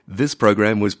This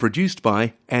program was produced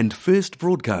by and first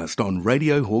broadcast on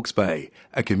Radio Hawke's Bay,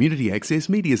 a community access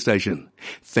media station.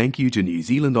 Thank you to New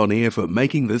Zealand On Air for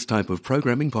making this type of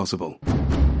programming possible.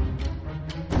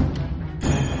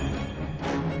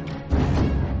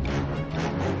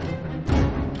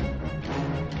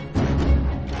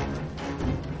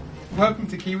 Welcome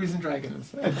to Kiwis and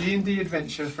Dragons, a D&D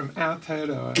adventure from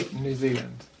Aotearoa, New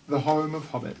Zealand, the home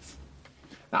of hobbits.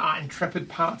 Our intrepid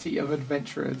party of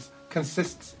adventurers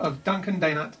consists of Duncan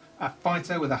Daynut, a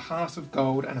fighter with a heart of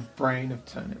gold and a brain of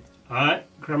turnip. Hi,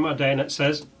 Grandma Daynut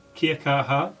says, Kia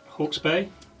kaha, Hawke's Bay.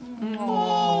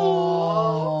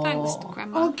 Oh, thanks,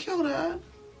 Grandma. Oh, kia ora.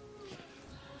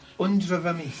 Undra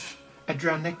Vamis, a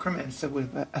drow necromancer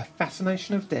with a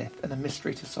fascination of death and a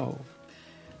mystery to solve.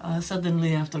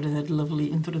 Suddenly, after that lovely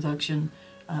introduction,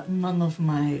 none of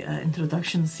my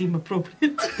introductions seem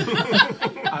appropriate.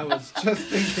 I was just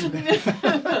thinking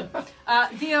that.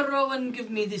 Dear Rowan, give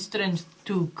me the strength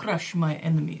to crush my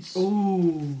enemies.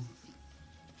 Ooh.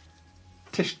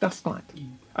 Tish Dusklight,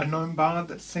 a gnome bard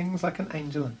that sings like an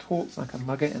angel and talks like a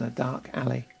mugger in a dark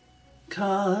alley.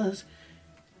 'Cause...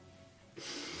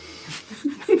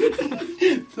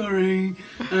 Sorry.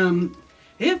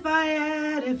 If I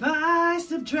add, if I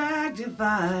subtract, if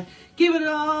I give it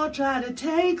all, try to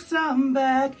take some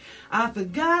back, I've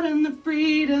forgotten the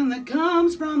freedom that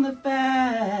comes from the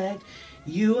fact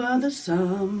you are the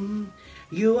sum,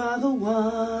 you are the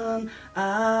one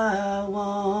I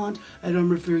want. And I'm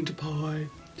referring to pie,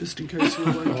 just in case you're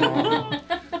wondering.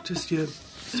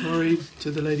 Sorry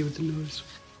to the lady with the nose.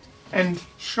 And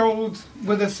Shold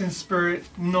with us in spirit,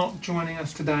 not joining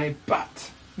us today,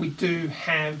 but we do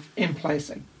have in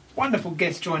place a wonderful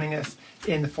guest joining us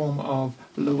in the form of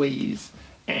Louise.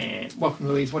 And welcome,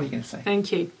 Louise. What are you going to say?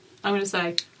 Thank you. I'm going to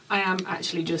say I am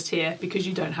actually just here because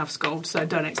you don't have Scold, so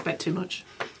don't expect too much.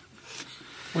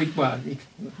 Look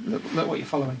what you're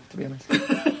following, to be honest.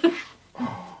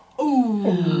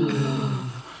 Ooh.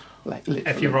 Like,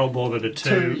 If you roll more than a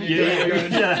two,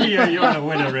 yeah, you're a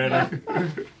winner, really.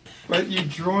 Well, you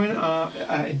join our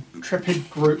intrepid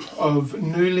group of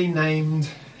newly named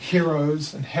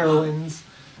heroes and heroines.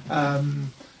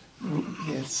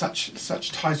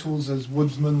 Such titles as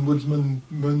Woodsman,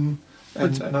 Moon,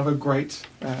 and other great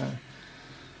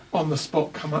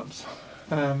on-the-spot come-ups.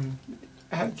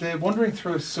 They're wandering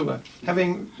through a sewer,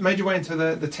 having made your way into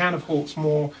the town of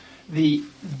Hawksmoor. The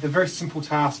very simple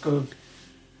task of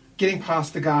getting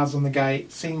past the guards on the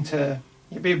gate seemed to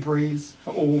be a breeze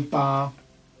for all bar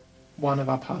one of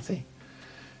our party.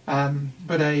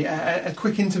 But a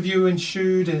quick interview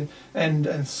ensued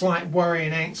and slight worry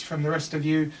and angst from the rest of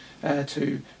you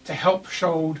to help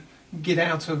Shold get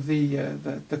out of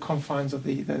the confines of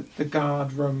the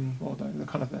guard room, or the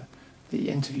kind of the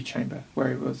interview chamber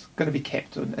where it was going to be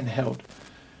kept and held.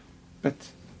 But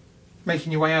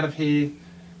making your way out of here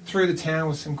through the town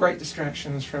with some great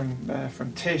distractions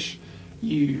from Tish,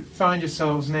 you find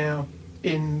yourselves now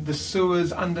in the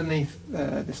sewers underneath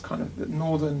this kind of the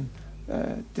northern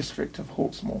district of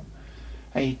Hawksmoor.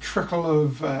 A trickle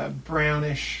of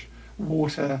brownish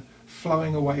water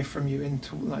flowing away from you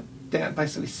into down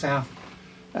basically south.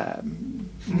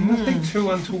 Nothing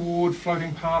too untoward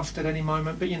floating past at any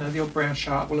moment, but the odd brown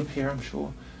shark will appear, I'm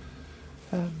sure.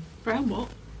 Brown what?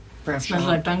 Brown Smells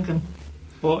shark. like Duncan.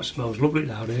 Oh, it smells lovely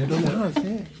down here, doesn't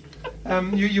it? Yeah.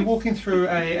 You're walking through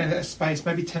a space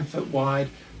maybe 10 foot wide.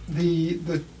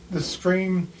 The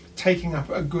stream taking up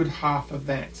a good half of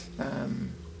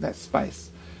that space.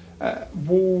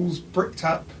 Walls bricked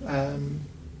up,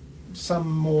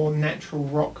 some more natural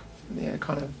rock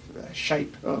kind of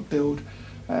shape or build,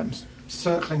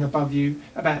 circling above you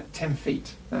about 10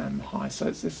 feet high. So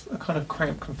it's this kind of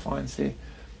cramped confines here.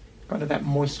 Kind of that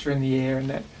moisture in the air and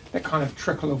that kind of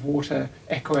trickle of water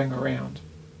echoing around.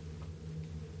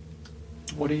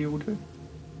 What do you all do?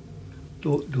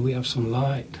 Do we have some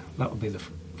light? That would be the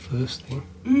first thing.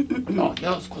 Oh,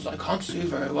 yes, because I can't see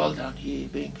very well down here,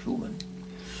 being human.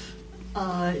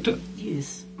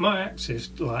 Yes. My axes,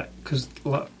 because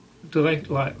do they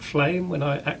flame when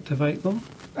I activate them?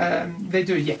 They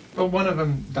do, yeah. But one of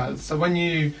them does. So when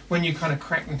you kind of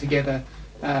crack them together,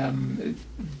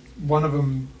 one of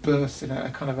them bursts in a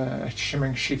kind of a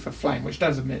shimmering sheaf of flame, which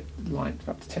does emit light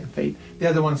up to 10 feet. The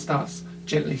other one starts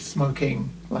gently smoking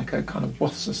like a kind of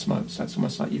wafts of smoke. So it's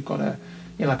almost like you've got a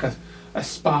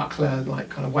sparkler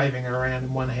kind of waving around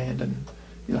in one hand and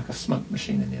like a smoke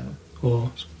machine in the other.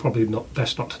 Well, it's probably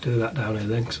best not to do that down here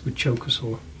then, because it would choke us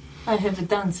all. I have a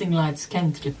dancing lights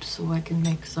cantrip, so I can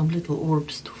make some little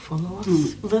orbs to follow us.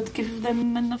 Will that give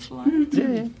them enough light?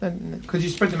 Yeah. Could you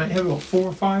spread them out? Have what, 4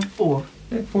 or 5? 4.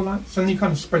 Yeah, 4 lights. And you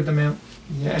kind of spread them out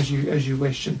as you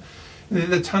wish. And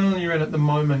The tunnel you're in at the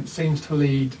moment seems to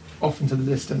lead off into the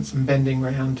distance and bending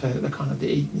round to the kind of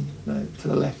to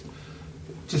the left,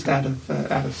 just out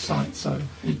of sight. So,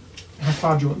 how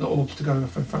far do you want the orbs to go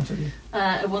off in front of you?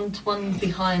 I want one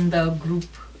behind our group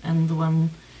and one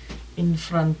in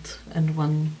front and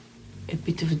one a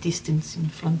bit of a distance in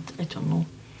front. I don't know,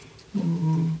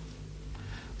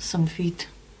 some feet.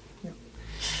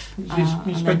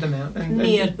 You spread them out and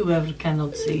near whoever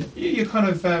cannot see. You kind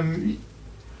of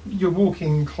you're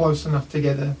walking close enough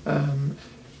together.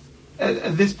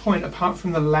 At this point, apart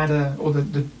from the ladder or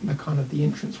the kind of the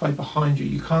entranceway behind you,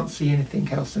 you can't see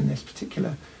anything else in this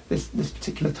particular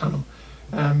tunnel.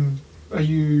 Are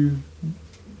you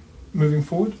moving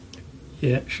forward?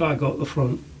 Yeah, shall I go at the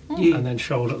front Yeah. and then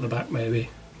shoulder at the back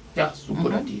maybe? Yes, a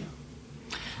good idea.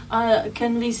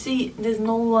 Can we see? There's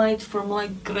no light from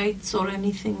like grates or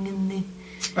anything in the.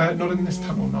 Not in this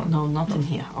tunnel, no. No, not in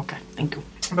here. Okay, thank you.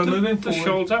 But moving The forward,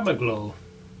 shoulder hammer glow.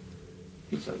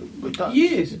 it does.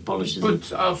 Yes. It polishes.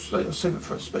 But I'll save it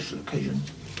for a special occasion.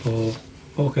 Oh,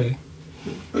 okay.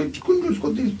 But Gundra's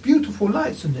got these beautiful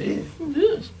lights in the air,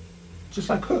 Yes. just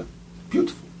like her.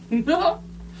 Beautiful.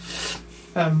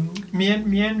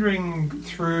 Meandering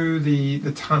through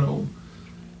the tunnel,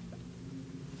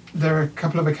 there are a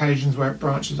couple of occasions where it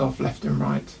branches off left and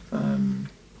right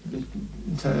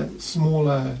into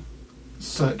smaller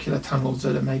circular tunnels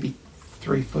that are maybe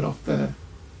 3 foot off the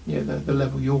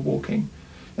level you're walking.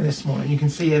 And they're small, and you can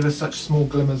see ever such small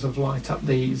glimmers of light up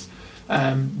these.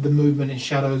 The movement in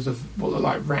shadows of what look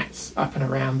like rats up and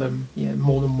around them. Yeah,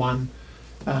 more than one.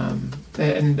 And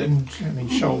I mean,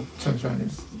 Shoal turns around.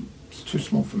 It's too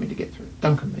small for me to get through.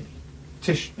 Duncan maybe,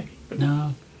 Tish maybe, but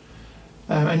No.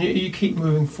 and you keep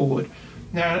moving forward.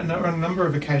 Now, on a number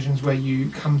of occasions where you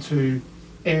come to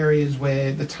areas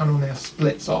where the tunnel now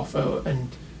splits off, and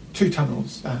 2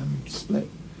 tunnels split.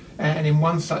 And in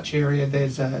one such area,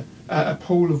 there's a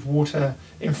pool of water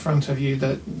in front of you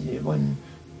that when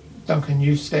Duncan,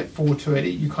 you step forward to it,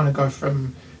 you kind of go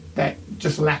from that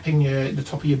just lapping the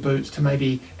top of your boots to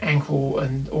maybe ankle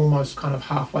and almost kind of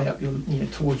halfway up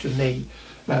towards your knee,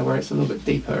 where it's a little bit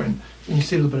deeper, and you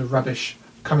see a little bit of rubbish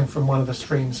coming from one of the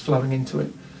streams flowing into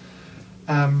it.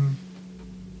 Do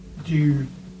you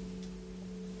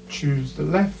choose the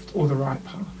left or the right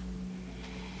path?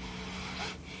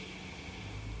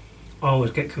 I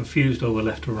always get confused over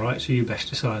left or right, so you best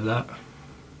decide that.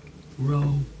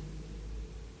 Row.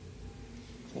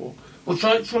 Well,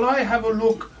 shall I have a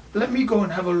look? Let me go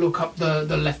and have a look up the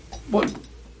left. What?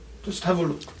 Just have a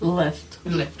look. Left.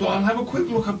 Left. Well, I'll have a quick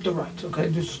look up the right. Okay,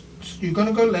 just you're going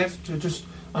to go left.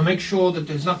 I'll make sure that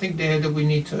there's nothing there that we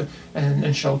need to.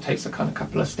 And Shoal takes a kind of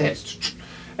couple of steps,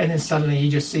 and then suddenly you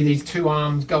just see these 2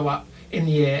 arms go up in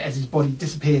the air as his body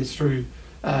disappears through,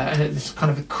 and it's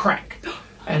kind of a crack,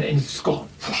 and he's just gone.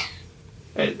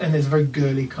 And there's a very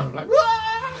girly kind of like.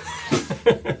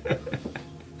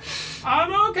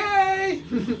 I'm okay.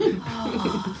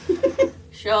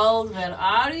 Shoal, where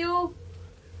are you?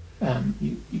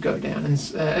 You go down, and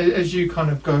as you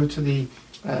kind of go to the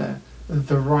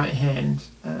right hand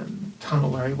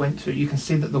tunnel where he went to, you can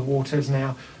see that the water is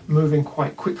now moving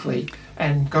quite quickly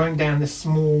and going down this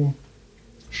small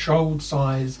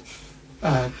shoal-sized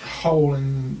hole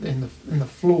in the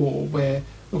floor where it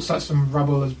looks like some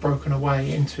rubble has broken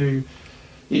away into.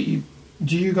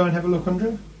 Do you go and have a look,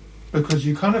 Andrew? Because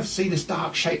you kind of see this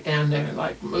dark shape down there,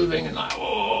 like moving, and like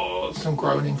some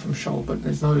groaning from Shoal, but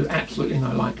there's absolutely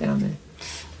no light down there.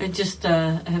 I just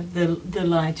have the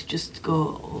light just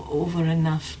go over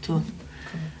enough to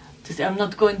see. I'm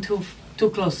not going too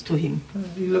close to him.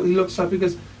 He looks up, he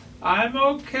goes, I'm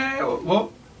okay.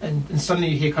 What? And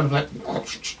suddenly you hear kind of like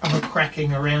of a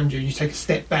cracking around you. You take a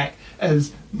step back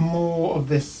as more of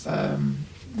this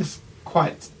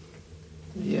quite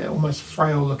almost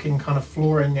frail looking kind of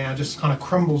flooring now just kind of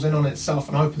crumbles in on itself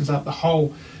and opens up. The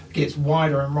hole gets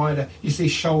wider and wider. You see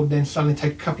Shoal then suddenly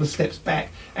take a couple of steps back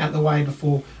out the way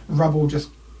before rubble just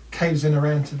caves in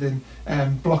around to them,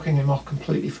 blocking him off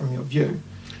completely from your view.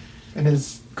 And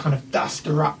as kind of dust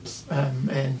erupts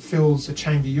and fills the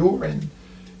chamber you're in,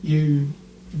 you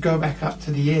go back up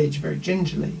to the edge very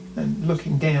gingerly and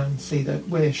looking down see that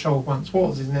where Shoal once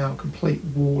was is now a complete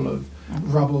wall of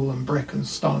rubble and brick and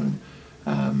stone,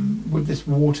 with this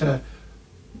waterfall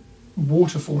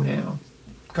now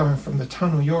going from the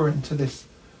tunnel you're in to this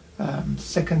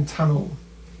second tunnel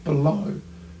below,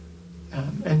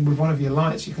 and with one of your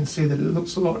lights you can see that it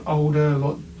looks a lot older, a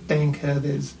lot danker.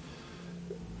 There's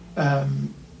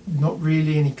not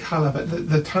really any colour, but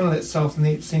the tunnel itself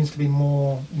seems to be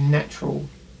more natural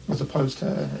as opposed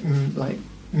to like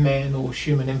man or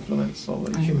human influence or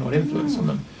humanoid influence on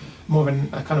them. more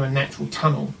of a kind of a natural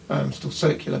tunnel, still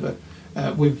circular,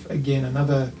 but with again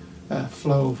another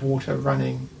flow of water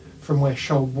running from where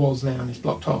Shold was now and is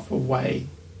blocked off away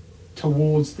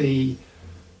towards the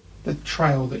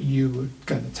trail that you were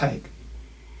going to take.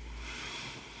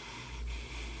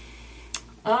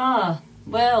 Ah,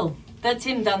 well, that's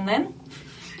him done then.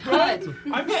 Right.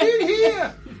 I'm still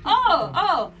here.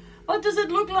 Oh, what does it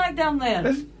look like down there?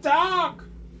 It's dark.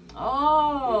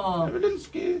 Oh, I'm a little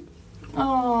scared.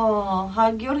 oh,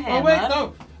 hug your hammer. Oh wait,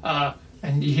 no.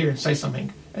 And you hear him say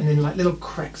something, and then like little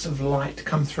cracks of light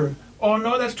come through. Oh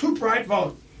no, that's too bright,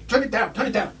 Vol. Turn it down. Turn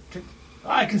it down.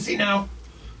 I can see now.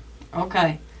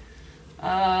 Okay.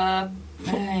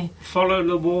 Hey. Follow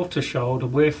the water, Shold,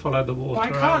 and we'll follow the water.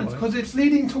 I can't because it's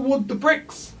leading toward the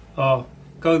bricks. Oh,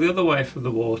 go the other way from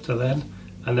the water then,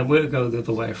 and then we'll go the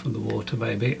other way from the water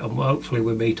maybe, and hopefully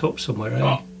we'll meet up somewhere. Eh?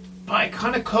 Oh, I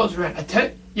kind of curls around. I tell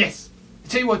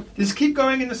you what. Just keep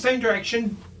going in the same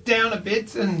direction, down a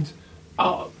bit, and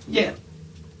yeah,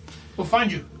 we'll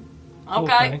find you.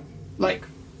 Okay. Like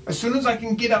as soon as I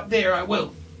can get up there, I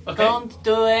will. Okay. Don't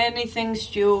do anything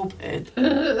stupid.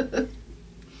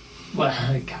 Well,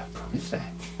 I can't promise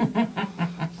that.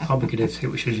 Can't be good if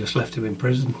we should have just left him in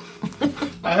prison.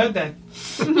 I heard that.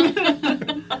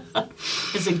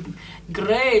 There's a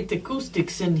great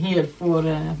acoustics in here for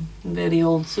very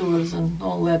old sewers and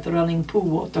all that running pool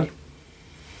water.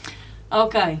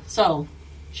 Okay, so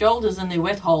shoulders in the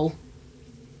wet hole.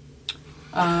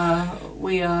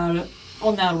 We are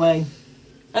on our way.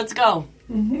 Let's go.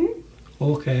 Mm-hmm.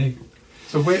 Okay.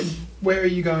 So where are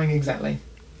you going exactly?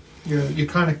 You're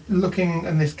kind of looking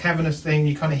in this cavernous thing.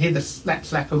 You kind of hear the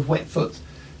slap of wet foot,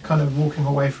 kind of walking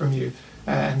away from you,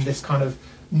 and this kind of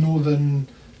northern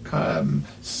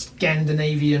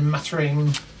Scandinavian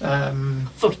muttering. Can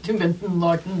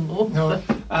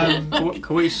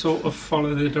we sort of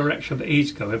follow the direction that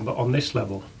he's going, but on this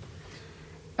level?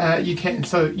 You can.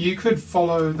 So you could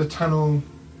follow the tunnel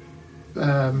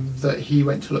that he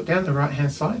went to look down, the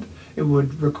right-hand side. It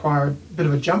would require a bit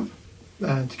of a jump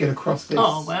to get across this,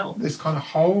 this kind of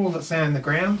hole that's down in the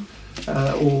ground,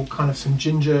 or kind of some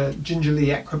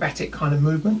gingerly acrobatic kind of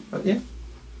movement. But yeah,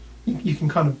 you can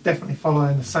kind of definitely follow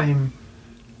in the same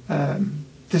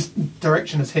this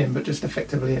direction as him, but just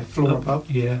effectively a floor above.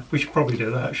 Yeah, we should probably do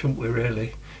that, shouldn't we?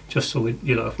 Really, just so we,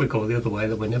 if we go the other way,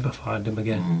 then we never find him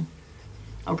again.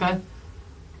 Okay.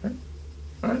 All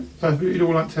right. So if you'd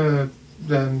all like to,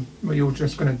 then you're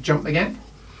just going to jump the gap.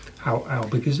 How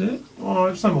big is it?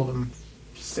 Oh, some of them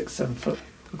 6-7 foot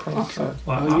across. So.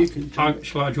 Well,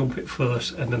 shall I jump it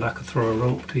first, and then I could throw a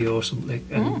rope to you or something,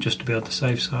 and just to be on the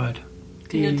safe side?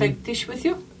 Can you take Tish with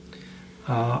you?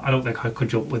 I don't think I could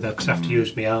jump with her because I have to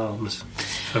use my arms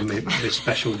for my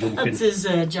special jumping. That's his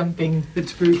jumping.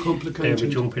 It's very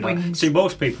complicated. Jumping. See,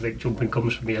 most people think jumping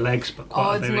comes from your legs, but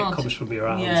quite a bit it comes from your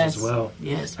arms as well.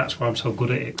 Yes. That's why I'm so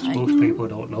good at it, because most people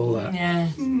don't know that. Yeah.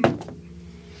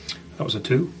 That was a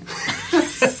 2.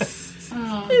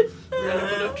 Really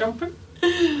good at jumping.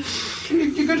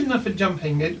 You're good enough at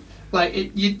jumping.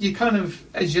 You kind of,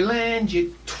 as you land,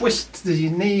 you twist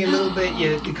your knee a little bit.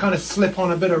 You kind of slip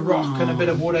on a bit of rock and a bit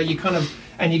of water. You kind of,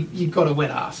 and you've got a wet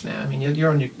ass now. I mean,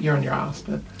 you're on your ass,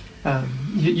 but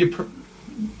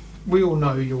we all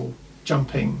know your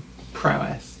jumping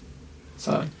prowess.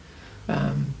 So,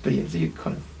 but yeah, so you're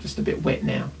kind of just a bit wet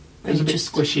now. It's a bit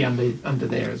squishy under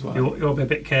there as well. You'll be a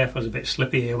bit careful. It's a bit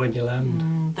slippy here when you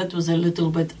land. That was a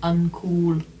little bit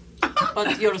uncool,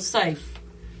 but you're safe.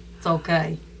 It's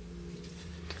okay.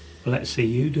 Well, let's see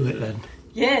you do it then.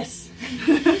 Yes.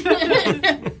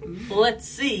 Let's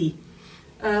see.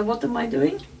 What am I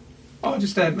doing? Oh,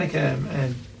 just make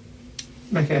an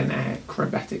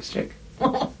acrobatics check.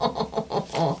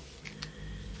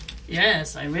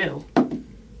 Yes, I will.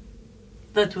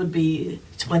 That would be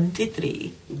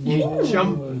 23. You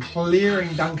jump,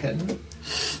 clearing Duncan,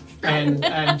 and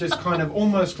just kind of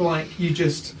almost like you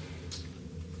just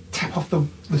tap off the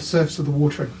surface of the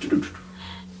water.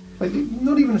 Like,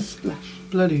 not even a splash.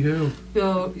 Bloody hell.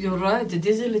 You're right, it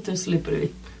is a little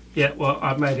slippery. Yeah, well,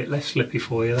 I've made it less slippy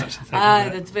for you, that's the thing.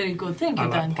 That's very good. Thank you, I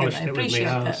Duncan. polished I it with my appreciate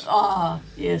that. arse. Ah,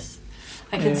 yes.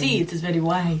 I can see it is very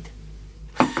wide.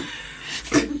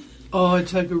 I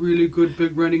take a really good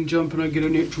big running jump and I get a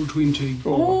natural 20.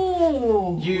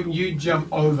 Oh! You jump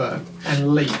over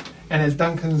and leap, and as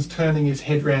Duncan's turning his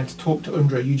head round to talk to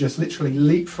Undra, you just literally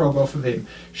leapfrog off of him,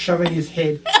 shoving his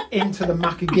head into the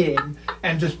muck again,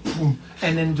 and just boom,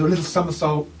 and then do a little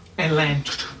somersault and land.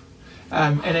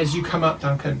 And as you come up,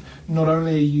 Duncan, not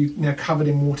only are you now covered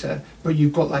in water, but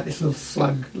you've got like this little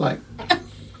slug, like.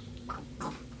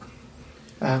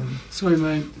 Sorry,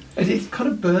 mate. It kind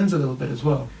of burns a little bit as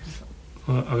well.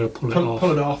 I'm going to pull it off.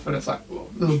 Pull it off, and it's like a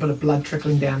little bit of blood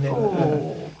trickling down there.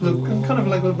 Kind of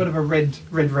like a little bit of a red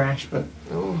rash, but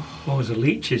Oh, there's the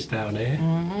leeches down here.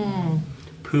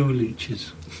 Poo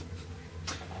leeches.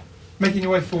 making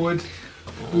your way forward.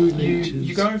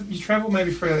 You travel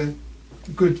maybe for a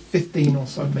good 15 or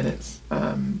so minutes,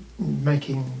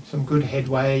 making some good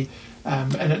headway,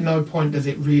 and at no point does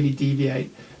it really deviate.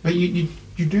 But you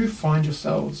do find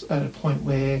yourselves at a point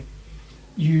where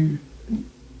you're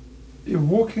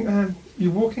walking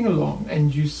along,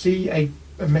 and you see a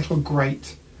metal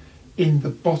grate in the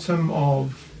bottom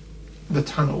of the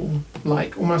tunnel,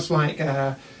 almost like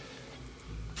I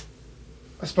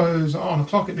suppose on a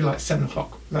clock it'd be like 7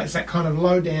 o'clock. Like it's that kind of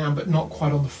low down, but not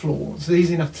quite on the floor. It's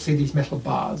easy enough to see these metal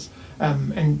bars,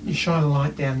 and you shine a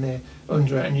light down there,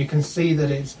 Undra, and you can see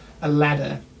that it's a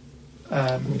ladder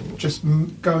just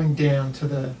going down to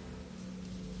the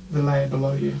layer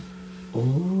below you.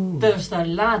 Oh. There's the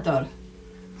ladder.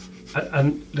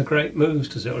 And the grate moves,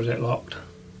 does it, or is it locked?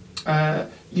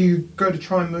 You go to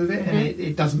try and move it, and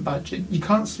it doesn't budge. You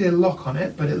can't see a lock on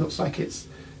it, but it looks like it's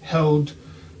held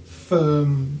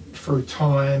firm through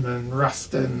time and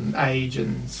rust and age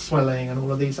and swelling and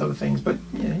all of these other things. But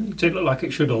Does it look like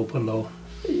it should open, though?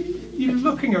 you're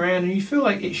looking around and you feel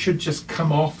like it should just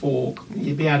come off, or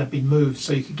you'd be able to be moved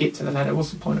so you could get to the ladder.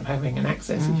 What's the point of having an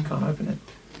access if you can't open it?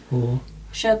 Oh.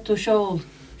 Shout to Shold.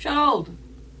 Shold!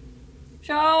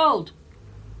 Shold!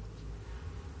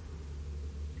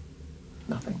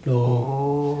 Nothing.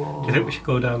 No. Do you think we should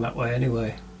go down that way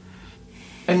anyway?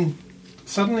 And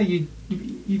suddenly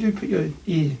you do put your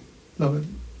ear lower.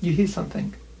 You hear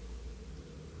something.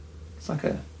 It's like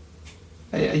a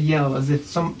yell, as if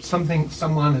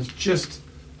someone has just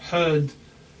heard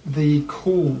the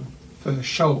call for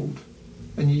Shold,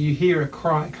 and you hear a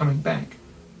cry coming back.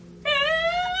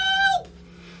 Help!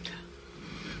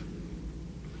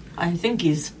 I think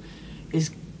he's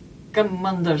come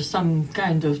under some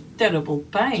kind of terrible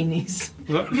pain. He's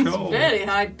That it's Shold. very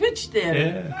high pitched there.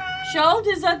 Yeah. Shold,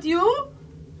 is that you?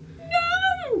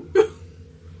 No!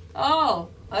 Oh,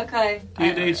 okay. Do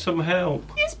you need some help?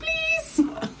 Yes, please.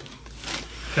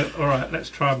 All right, let's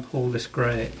try and pull this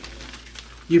grate.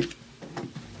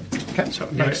 Okay, So,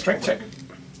 make a strength check.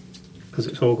 Because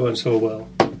it's all going so well.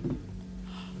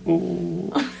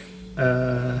 Ooh.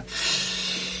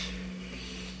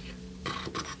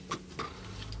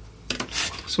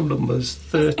 Some numbers.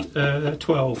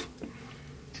 12.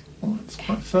 Well, it's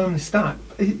quite firmly stuck.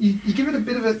 You give it a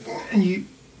bit of a, and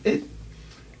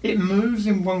it moves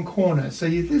in one corner. So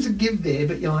there's a give there,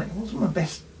 but you're like, what's my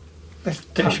best Tish,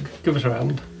 tug? give us a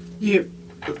hand. Yeah.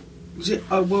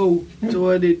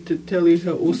 Do I need to tell you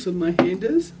how awesome my hand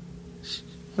is?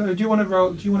 So do you want to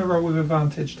roll? Do you want to roll with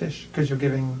advantage, Tish? Because you're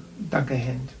giving Doug a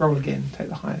hand. Roll again. Take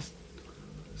the highest.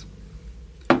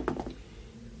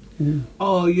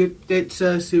 Oh, yeah, that's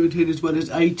 17 as well as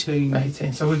 18.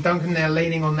 18. So with Duncan now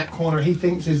leaning on that corner, he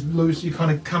thinks is loose. You kind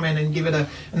of come in and give it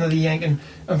another yank, and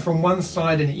from one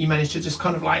side, and you manage to just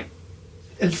kind of like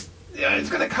it's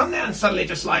going to come down, and suddenly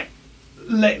just like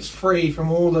lets free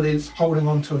from all that it's holding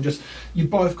on to, and just you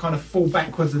both kind of fall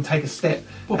backwards and take a step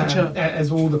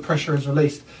as all the pressure is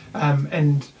released,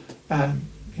 and you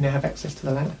now have access to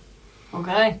the ladder.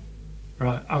 Okay.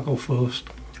 Right, I'll go first.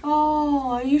 Oh,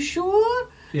 are you sure?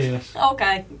 Yes.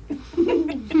 Okay.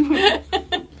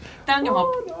 Down you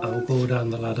hop. I'll go down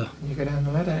the ladder. You go down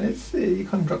the ladder, and it's you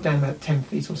kind of drop down about 10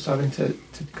 feet or so into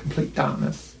complete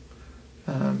darkness,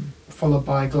 followed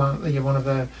by one of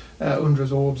the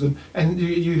Undra's orbs, and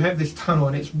you have this tunnel,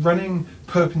 and it's running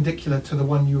perpendicular to the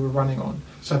one you were running on.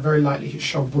 So very likely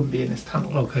Shold wouldn't be in this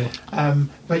tunnel. Okay.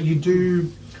 But you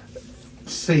do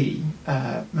see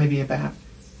maybe about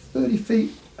 30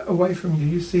 feet away from you.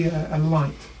 You see a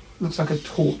light. Looks like a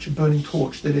torch, a burning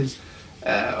torch that is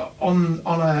on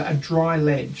a dry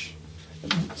ledge,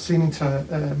 seeming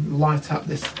to light up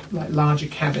this larger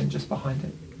cabin just behind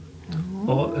it.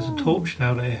 Oh, there's a torch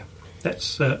down here.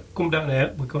 Let's come down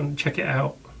here. We're going to check it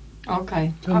out.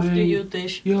 Okay. Come After in. you,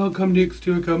 Tish. Yeah, I'll come next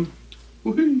to you, come.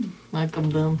 Woohoo! I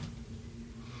come down.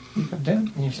 You come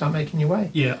down and you start making your way.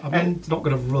 Yeah, I'm And- not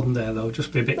going to run there, though.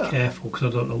 Just be a bit careful,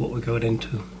 because I don't know what we're going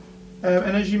into.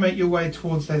 And as you make your way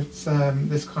towards this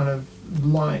kind of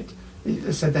light,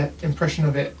 it said that impression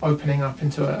of it opening up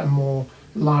into a more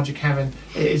larger cavern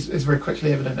is very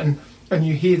quickly evident, and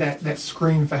you hear that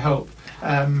scream for help.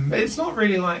 It's not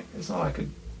really like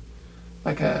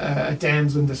a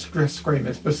damsel in distress scream.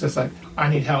 It's just like, I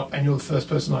need help, and you're the first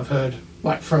person I've heard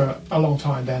for a long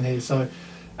time down here. So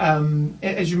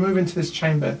as you move into this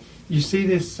chamber, you see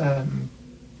this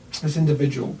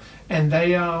individual, and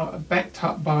they are backed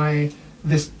up by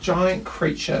this giant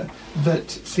creature that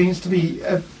seems to be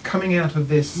coming out of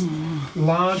this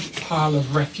large pile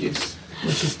of refuse,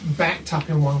 which is backed up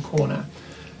in one corner.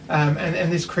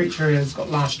 And this creature has got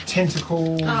large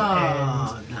tentacles and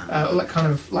all that kind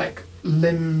of like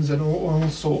limbs and all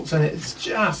sorts, and it's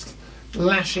just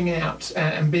lashing out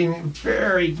and being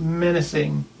very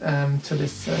menacing to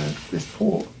this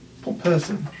poor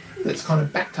person that's kind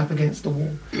of backed up against the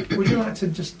wall. Would you like to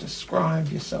just describe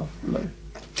yourself, Lou?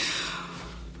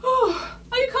 Oh,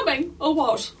 are you coming or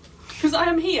what? Because I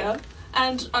am here,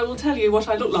 and I will tell you what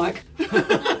I look like.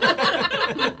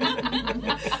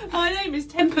 My name is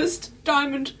Tempest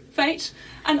Diamond Fate,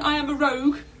 and I am a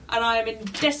rogue, and I am in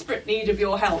desperate need of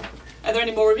your help. Are there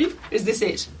any more of you? Is this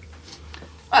it?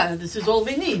 This is all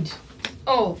we need.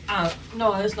 No,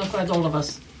 that's not quite all of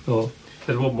us. Oh,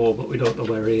 there's one more, but we don't know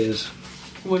where he is.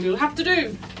 What you'll have to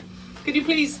do. Could you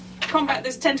please combat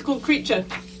this tentacled creature?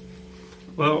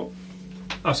 Well,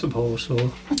 I suppose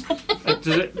so.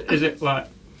 Is it like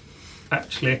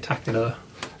actually attacking her?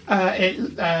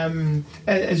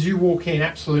 As you walk in,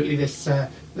 absolutely, this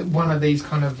one of these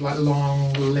kind of like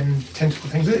long limbed tentacle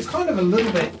things. It's kind of a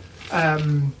little bit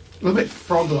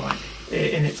frog-like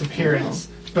in its appearance,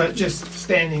 but just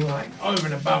standing like over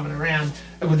and above and around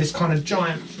with this kind of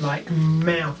giant like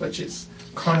mouth, which is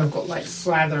kind of got like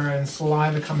slather and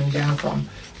saliva coming down from.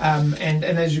 And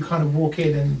as you kind of walk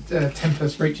in and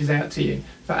Tempest reaches out to you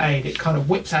for aid, it kind of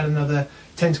whips out another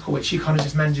tentacle, which she kind of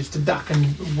just manages to duck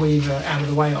and weave out of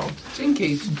the way of.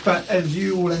 Jinky. But as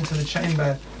you all enter the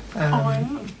chamber,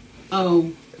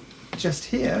 just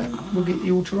here, we'll get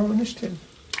you all to roll initiative.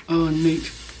 Oh, neat.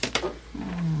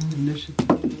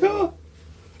 Initiative. Oh.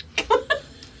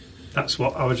 That's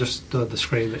what I was just doing the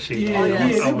screen that she. Yeah,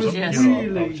 I was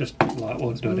really just like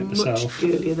doing it myself.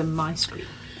 Much earlier than my screen.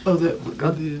 Oh, that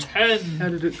got 10. How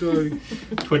did it go?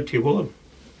 21.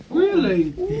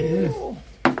 Really? Yeah.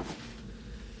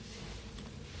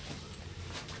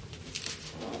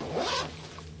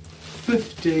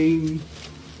 15.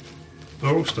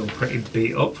 We're all still pretty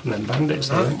beat up from them bandits,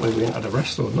 though, aren't we? We ain't had a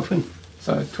rest or nothing.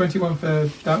 So 21 for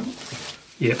Doug.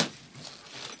 Yep.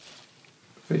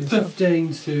 For yourself.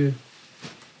 15 to...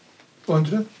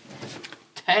 Andrea.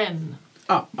 10.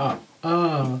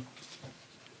 And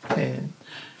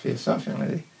for yourself, young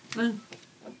lady.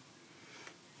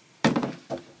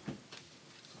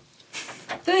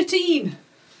 13.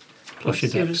 Plus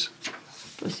your dex.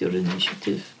 Plus your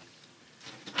initiative.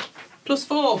 Plus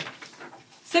 4.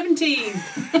 17.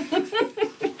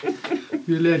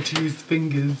 You're allowed to use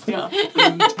fingers Yeah.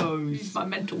 and Use toes. my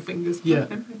mental fingers. Yeah.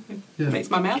 Yeah. Makes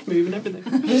my mouth move and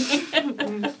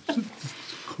everything.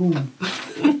 Cool.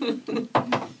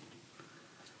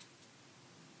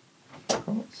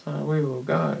 Cool. So we will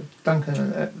go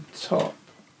Duncan at the top.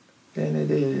 Then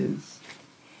it is...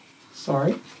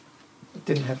 Sorry. I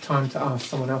didn't have time to ask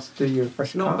someone else to do your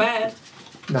fresh Not card. bad.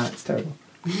 No, it's terrible.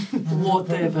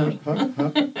 Whatever.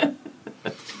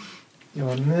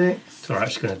 You're next. It's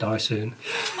alright, she's going to die soon.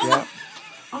 Yeah.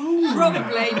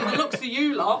 Probably, with the looks of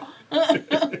you lot.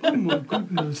 Oh my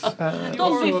goodness.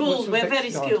 Don't be fooled, we're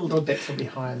very skilled. Your dex will be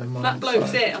higher than mine. That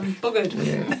bloke's so- it, I'm buggered.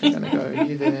 Yeah, you're going to go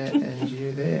you there and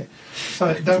you there.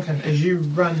 So, Duncan, as you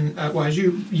run, as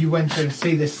you went to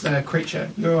see this creature,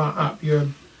 you are up. You're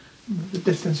the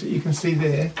distance that you can see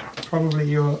there. Probably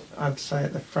you're, I'd say,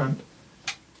 at the front.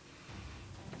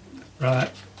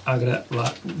 Right, I'm going to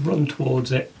run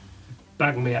towards it,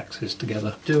 bang my axes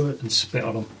together, Do it. and spit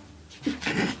on them.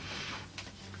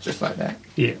 Just like that.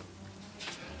 Yeah.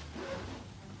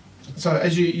 So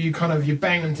as you kind of you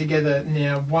bang them together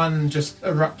now, one just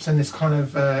erupts in this kind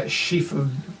of sheaf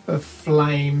of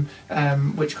flame,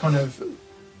 which kind of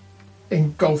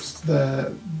engulfs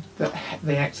the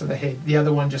axe of the head. The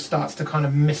other one just starts to kind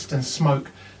of mist and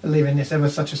smoke, leaving this ever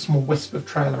such a small wisp of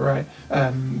trail array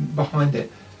behind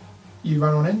it. You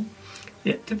run on in.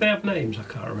 Yeah, did they have names? I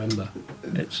can't remember.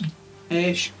 It's...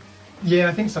 Ash. Yeah,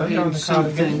 I think so. You're on the card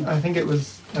again. Something. I think it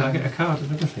was. Did I get a card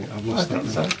and everything? I've I lost think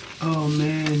that so. now. Oh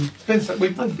man.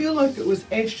 I feel like it was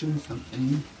Ash and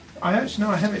something. I actually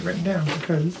know I have it written down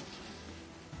because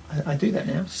I do that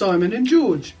now. Simon and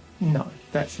George. No,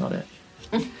 that's not it.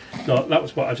 No, that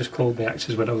was what I just called the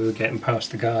axes when we were getting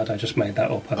past the guard. I just made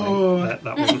that up. I think Oh. that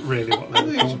wasn't really what they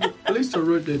were called. At least I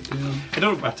wrote that down. It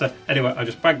don't matter. Anyway, I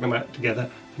just bag them out together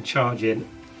and charge in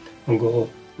and go,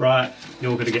 right,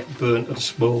 you're going to get burnt and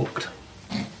smoked.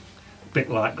 Bit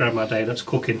like Grandma Dana's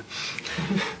cooking.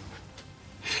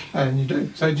 And you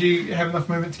do. So do you have enough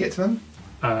movement to get to them?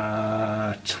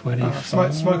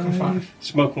 25. Smoke and fire.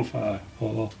 Smoke and fire.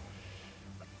 Or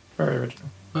Very original.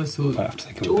 I thought. I have to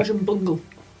think of George it. and Bungle.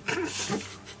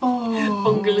 Oh.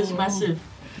 Bungle is massive.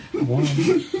 1,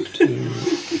 2,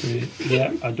 3.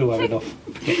 Yeah, I do have enough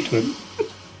to get to him.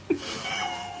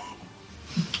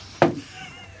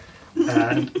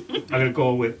 And I'm going to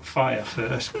go with fire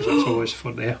first because that's always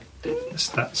fun here.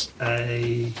 So that's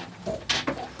a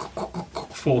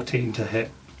 14 to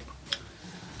hit.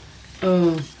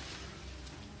 Oh,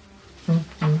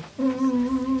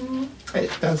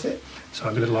 It does it. So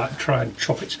I'm going to like try and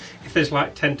chop it. If there's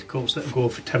like tentacles that go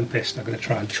for Tempest, I'm going to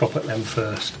try and chop at them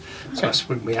first. So I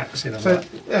swing my axe in. And So,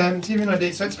 like, to give you an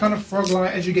idea, so it's kind of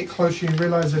frog-like. As you get closer, you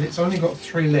realise that it's only got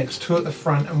 3 legs, 2 at the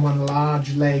front and 1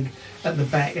 large leg at the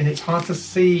back, and it's hard to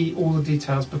see all the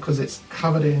details because it's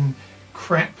covered in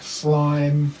crap,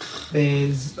 slime.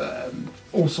 There's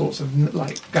all sorts of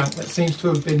like gunk that seems to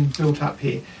have been built up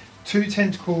here. 2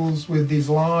 tentacles with these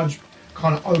large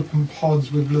kind of open pods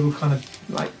with little kind of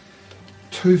like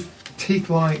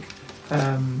teeth-like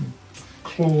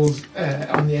claws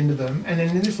on the end of them, and then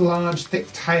in this large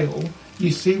thick tail you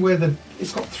see where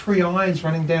it's got 3 eyes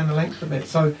running down the length of it.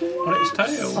 So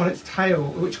on its tail,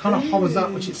 which kind of hovers up,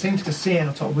 which it seems to see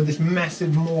out of, with this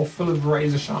massive maw full of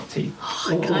razor sharp teeth.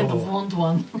 I kind of want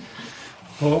one.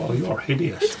 Oh, you're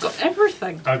hideous. It's got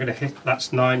everything. I'm going to hit.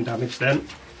 That's 9 damage then,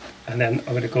 and then I'm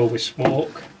going to go with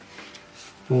smoke.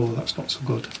 Oh, that's not so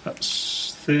good.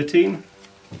 That's 13.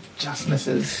 Just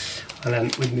misses. And then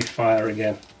with me fire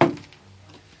again.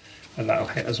 And that'll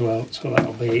hit as well. So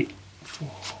that'll be 4,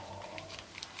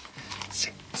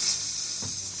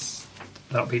 6.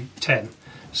 That'll be 10.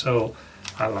 So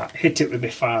I'll like hit it with my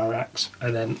fire axe,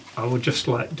 and then I would just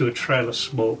like do a trail of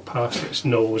smoke past its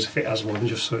nose if it has one,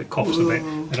 just so it coughs a bit.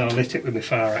 And I'll hit it with my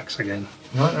fire axe again.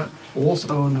 Right.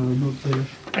 Awesome. Oh no, not there.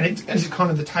 And as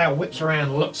kind of the tail whips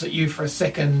around, looks at you for a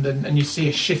second, and you see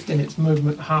a shift in its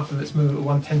movement, half of its movement,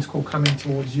 1 tentacle coming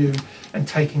towards you and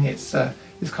taking its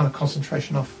this kind of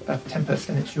concentration off Tempest,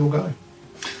 and it's your go.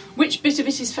 Which bit of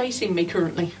it is facing me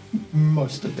currently?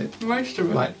 Most of it. Most of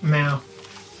it. Like mouth,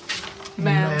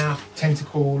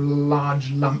 tentacle,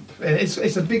 large lump.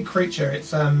 It's a big creature.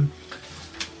 It's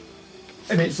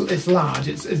it's large.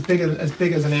 It's as big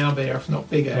as an owlbear, if not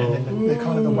bigger. Oh. And then the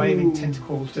kind of the waving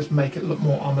tentacles just make it look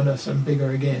more ominous and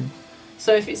bigger again.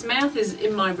 So if its mouth is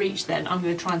in my reach, then I'm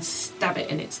going to try and stab it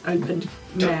in its open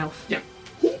mouth. Yeah.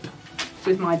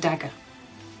 With my dagger.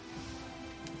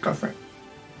 Go for it.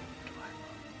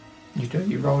 You do.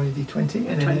 You roll your d20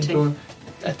 and then 20. your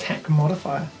attack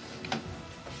modifier.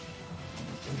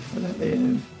 So that there,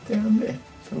 down there.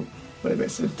 So whatever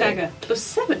it says. Dagger. Plus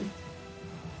 7.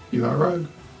 You are a rogue.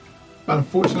 But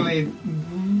unfortunately,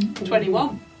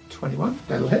 21. 21.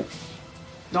 That'll hit.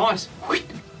 Nice.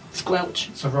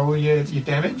 Squelch. So roll your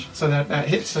damage. So that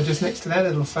hits. So just next to that,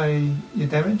 it'll say your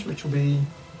damage, which will be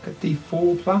a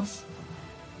d4 plus.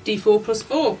 D4 plus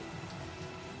 4.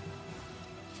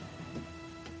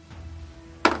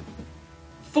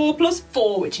 4 plus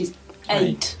 4, which is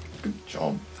 8. Good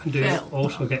job. And do you Well.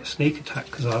 also get sneak attack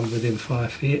because I'm within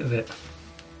 5 feet of it?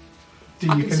 Do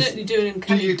I you can certainly do an do you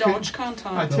uncanny dodge, can't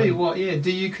I? I tell you what, yeah.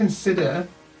 Do you consider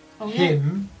Oh, yeah.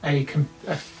 him a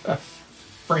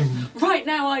friend? Right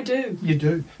now I do. You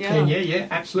do. Yeah. Yeah,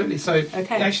 absolutely. So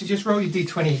Okay. actually just roll your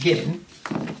d20 again,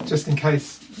 just in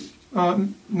case. Oh,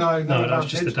 no, that's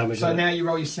just the advantage. damage, So isn't it? now you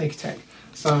roll your sneak attack.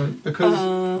 So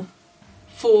because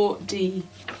 4d6.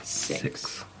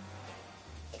 6.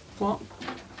 What?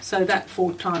 So that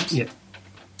 4 times. Yeah.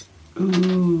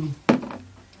 Ooh.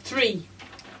 3.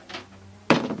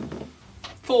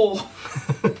 4.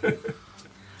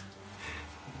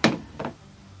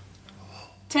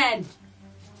 10.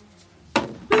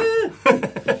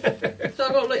 So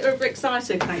I got a little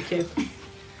overexcited, thank you.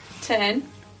 10.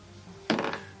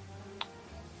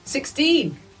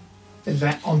 16. is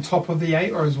that on top of the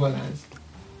 8 or as well as?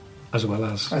 As well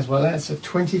as. As well as, so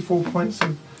 24 points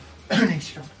of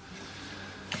extra.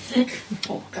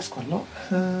 Oh, that's quite a lot.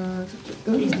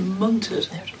 He's munted.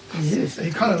 Yes, he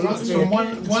kind of lost from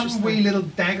one wee little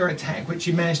dagger attack, which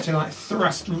you managed to like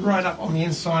thrust right up on the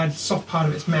inside, soft part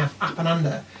of its mouth, up and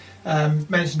under,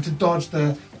 managing to dodge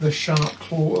the sharp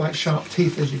claw, like sharp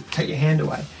teeth as you take your hand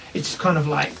away. It's kind of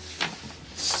like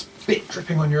spit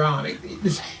dripping on your arm.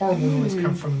 This horrible noise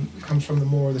comes from the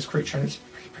maw of this creature, and it's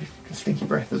pretty stinky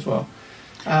breath as well.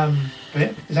 But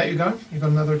yeah, is that your go? You've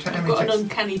got another attack? How I've many got an attacks?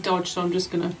 uncanny dodge, so I'm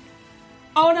just gonna.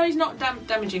 Oh no, he's not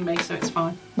damaging me, so it's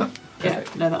fine. No. Yeah,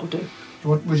 Perfect. no, that'll do.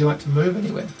 Would you like to move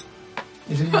anywhere?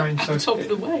 Is in range, so Top of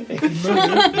the way. if you move,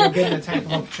 you'll get an attack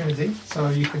of opportunity. So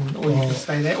you can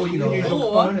stay there, or you can use a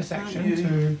Or- bonus action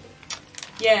to.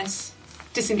 Yes.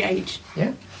 Disengage.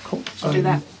 Yeah, cool. So I'll do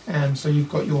that. So you've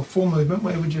got your full movement.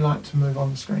 Where would you like to move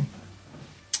on the screen?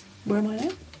 Where am I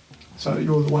now? So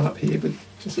you're the one up here, but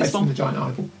just This facing one? the giant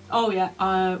eyeball. Oh yeah.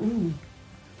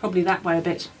 Probably that way a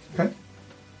bit. Okay.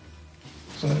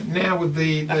 So now with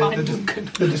the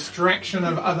distraction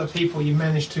of other people, you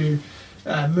managed to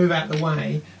move out the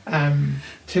way.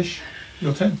 Tish,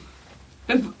 your turn.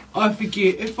 If I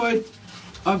forget,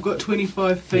 I've got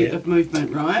 25 feet Yeah. of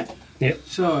movement, right? Yep.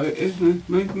 So if I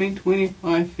move me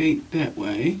 25 feet that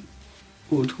way,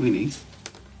 or 20.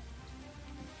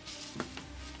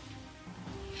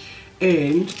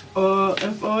 And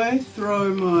if I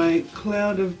throw my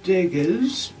cloud of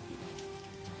daggers,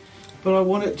 but I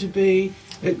want it to be,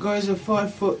 it goes a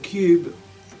 5-foot cube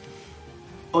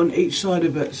on each side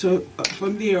of it. So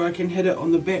from there I can hit it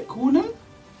on the back corner.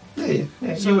 Yeah.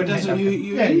 So you it wouldn't doesn't end up- hurt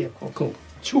you? Yeah, cool. Cool.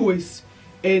 Choice.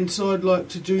 And so I'd like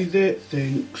to do that,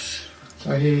 thanks.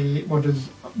 So here, what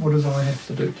does I have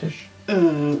to do, Tish?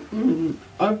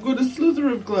 I've got a slither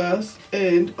of glass,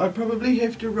 and I probably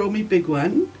have to roll me big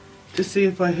one to see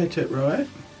if I hit it right.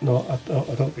 No, I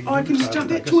don't think. Oh, I you can do just jump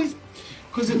that daggers. choice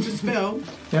because it's a spell.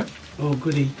 Yeah. Oh,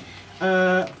 goody.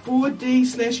 4d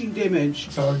slashing damage.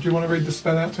 So do you want to read the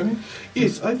spell out to me?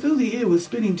 Yes, I fill the air with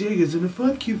spinning daggers and a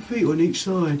 5 cube feet on each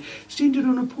side, standing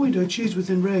on a point I choose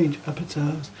within range, up its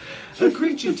arse. A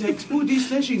creature takes 4d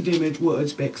slashing damage, well,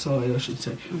 its backside, I should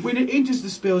say, when it enters the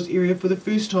spell's area for the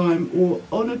first time or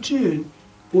on a turn,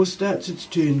 or starts its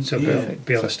turn. So be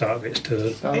on the start of its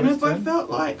turn. So And if I then, felt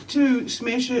like to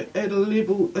smash it at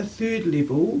a third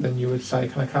level, then you would say,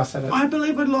 can I cast that? I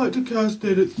believe I'd like to cast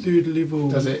that at third level.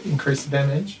 Does it increase the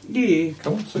damage? Yeah.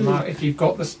 Cool. So Mark, if you've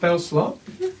got the spell slot,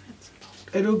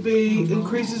 It'll be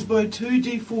increases by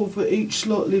 2d4 for each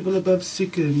slot level above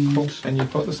second. cool. And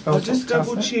you've got the spell I'll slot. just to cast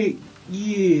double that? check.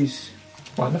 Yes.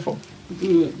 Wonderful.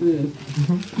 Good.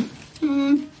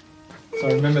 So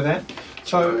remember that.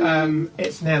 So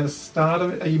it's now the start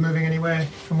of it. Are you moving anywhere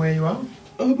from where you are?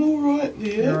 I'm alright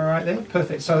You're there. all right there.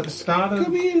 Perfect. So at the start of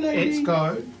Come here, lady. its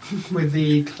go, with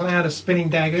the cloud of spinning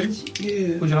daggers,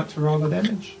 Yeah. would you like to roll the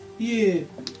damage? Yeah.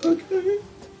 Okay.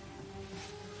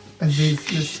 As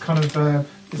this kind of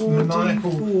this 4d4.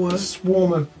 maniacal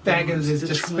swarm of daggers is The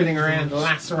just spinning around, triangles.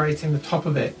 lacerating the top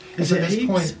of it. Is And it at this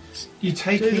heaps? point, you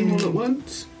take Do them in. all at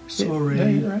once? Sorry. Yeah,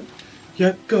 you're right.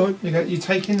 Yeah, go. You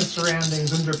take in the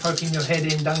surroundings, Undra poking your head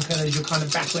in, Duncan, as you're kind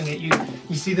of battling it.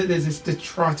 You see that there's this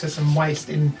detritus and waste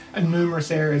in numerous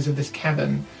areas of this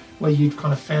cavern where you've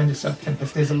kind of found yourself,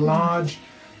 Tempest. There's a large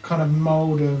kind of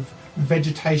mould of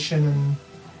vegetation and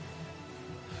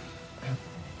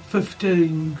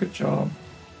 15. good job.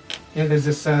 Yeah, there's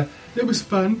this That was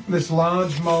fun. this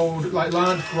large mould, like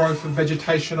large growth of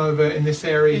vegetation over in this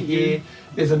area here.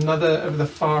 There's another at the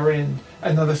far end,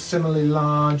 another similarly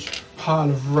large pile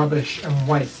of rubbish and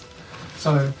waste.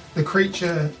 So the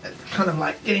creature, kind of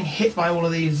like getting hit by all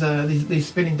of these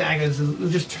spinning daggers, will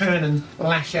just turn and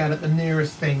lash out at the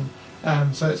nearest thing.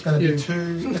 So it's going to be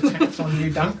 2 attacks on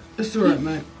you, Dunk. It's alright,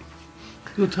 mate.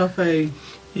 You're tough, eh?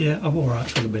 Yeah, I'm all right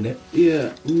for the minute.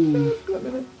 Yeah.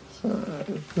 So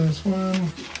first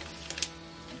one.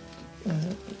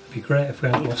 It'd be great if we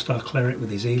hadn't lost our cleric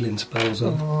with his healing spells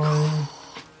on.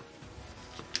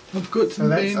 I've got So some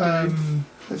that's band-aids.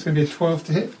 that's going to be a 12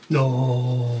 to hit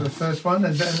No, for the first one,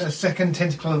 and then a second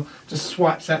tentacle just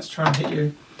swipes out to try and hit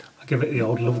you. I give it the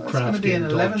old It's going to be an Lovecraftian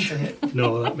 11 dodge. to hit.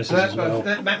 No, that misses So that's as well.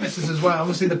 that misses as well.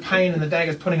 Obviously, the pain and the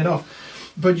dagger's putting it off.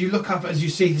 But you look up as you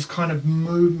see this kind of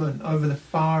movement over the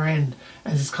far end,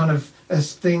 as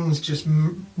as things just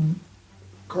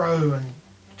grow and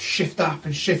shift up,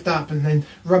 and then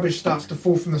rubbish starts to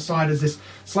fall from the side as this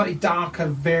slightly darker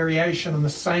variation on the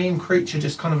same creature,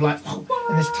 just kind of like, and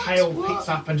this tail picks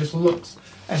up and just looks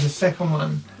as the second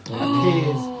one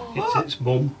appears. It's its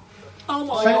mum. Oh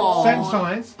my Same god.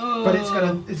 size, but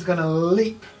it's gonna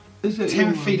leap Is it 10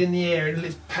 your feet in the air and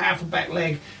its powerful back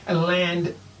leg and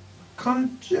land kind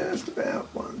of just about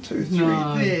 1, 2, 3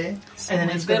 No. there, and then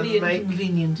it's going Very to make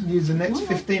inconvenient. use the next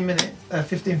 15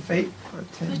 feet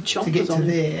 5, 10, The to chompers get to on it.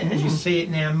 there. As you see it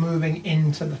now moving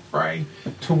into the fray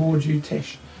towards you,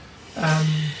 Tish.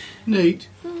 Neat.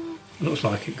 Looks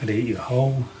like it could eat you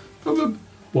whole.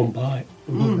 One bite.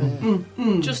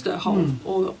 Just a whole,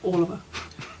 all of her.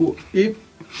 Oh, yep,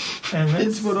 And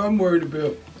that's what I'm worried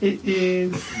about. it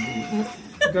is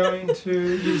going to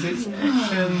use its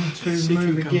action to See if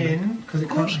move you come again because it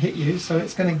can't hit you, so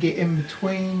it's going to get in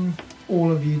between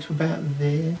all of you to about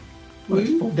there. Well,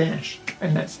 it's full dash,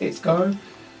 and that's its go.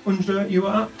 Undra, you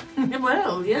are up.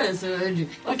 Well, yes,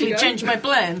 luckily go. changed my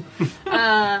plan.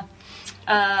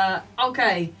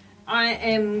 Okay, I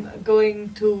am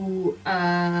going to.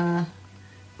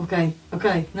 Okay,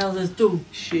 now there's 2.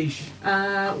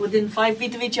 Sheesh. Within 5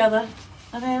 feet of each other.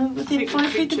 Are they within 5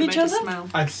 feet of each other?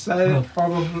 I'd say they're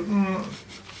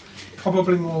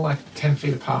probably more like 10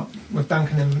 feet apart, with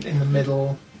Duncan in the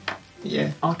middle.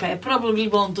 Yeah. Okay, I probably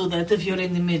won't do that if you're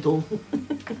in the middle.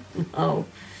 No.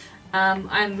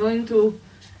 I'm going to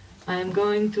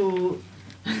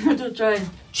to try and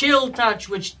chill touch,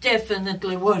 which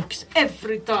definitely works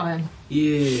every time.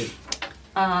 Yeah.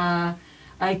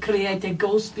 I create a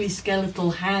ghostly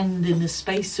skeletal hand in the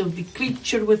space of the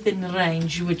creature within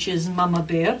range, which is Mama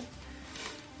Bear,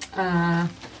 and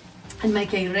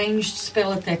make a ranged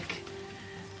spell attack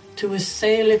to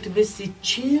assail it with the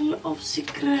chill of the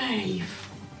grave.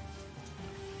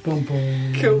 Boom,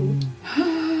 boom. Cool.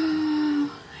 I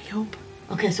hope.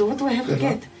 Okay, so what do I have to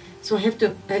get? So I have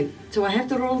to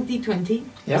roll d20.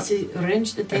 Yeah. It's a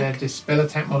ranged And attack. add this spell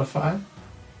attack modifier.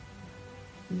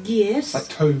 Yes. Like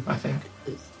 2, I think.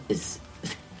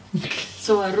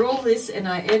 So I roll this and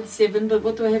I add 7, but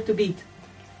what do I have to beat?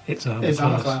 It's armor It's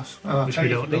armor class. class. I'll Which tell we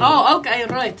you don't for me. know. Oh, okay,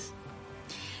 right.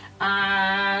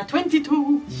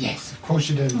 22. Yes, of course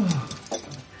you do.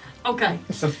 Okay,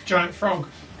 It's a giant frog.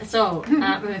 so I'm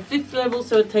at 5th level,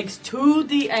 so it takes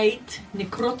 2d8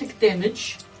 necrotic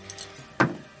damage.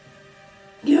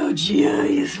 Oh,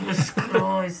 Jesus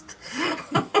Christ.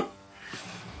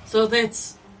 So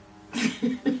that's...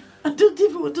 I don't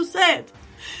even want to say it.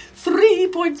 3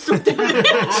 points of damage.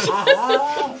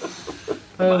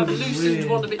 I've loosened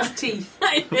one of its teeth.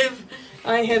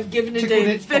 I have given it Tickled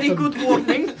a its very bottom. good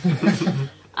warning.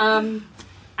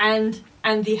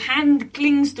 And the hand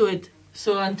clings to it.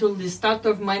 So until the start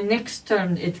of my next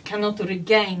turn, it cannot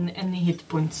regain any hit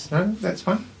points. No, that's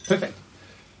fine. Perfect.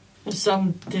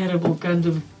 Some terrible kind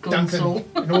of console.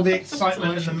 Duncan, and all the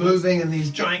excitement and the moving and these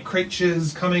giant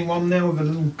creatures coming one now with a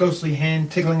little ghostly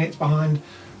hand tickling its behind.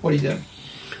 What are you doing?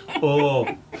 Oh.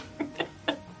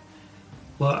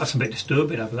 Well, that's a bit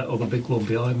disturbing having that other big one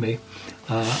behind me.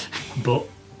 But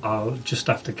I'll just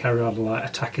have to carry on like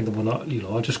attacking the one.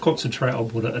 I'll just concentrate on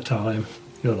one at a time.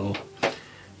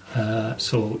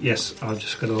 So yes, I'm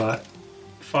just going to like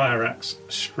fire axe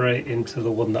straight into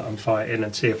the one that I'm fighting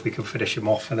and see if we can finish him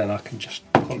off, and then I can just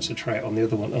concentrate on the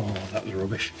other one. Oh, that was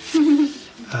rubbish.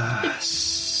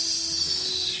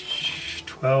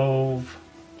 12.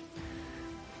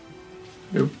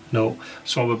 Nope. No.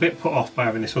 So I'm a bit put off by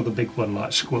having this other big one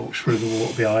like squelch through the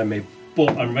water behind me.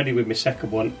 But I'm ready with my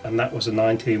second one, and that was a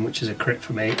 19, which is a crit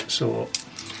for me. So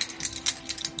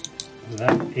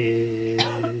that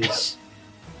is...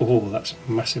 Oh, that's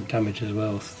massive damage as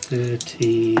well.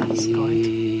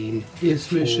 13,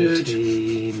 Yes, Richard.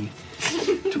 14,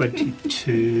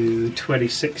 22,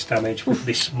 26 damage with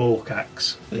this smoke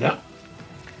axe. Yeah.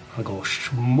 I go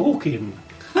smoking.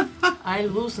 I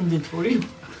loosened it for you.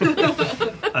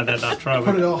 And then I try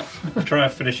Put it with, off. try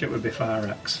and finish it with my fire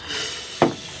axe.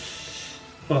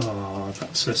 Oh,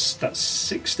 that's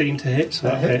 16 to hit. So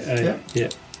That hits, yeah.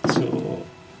 So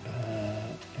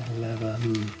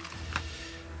 11,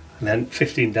 and then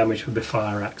 15 damage with the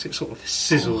fire axe. It sort of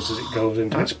sizzles as it goes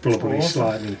into its blubbery Awesome.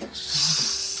 sliding.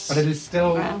 But it is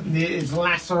still, Wow. it's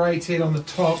lacerated on the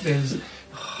top. There's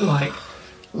like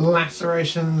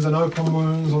lacerations and open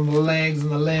wounds on the legs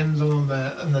and the limbs and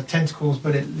on the tentacles,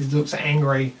 but it looks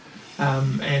angry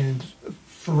and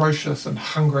ferocious and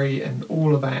hungry and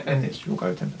all of that, and it's your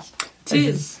go, Tempest.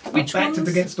 Tis. Which backed ones? up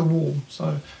against the wall.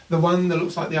 So the one that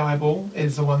looks like the eyeball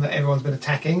is the one that everyone's been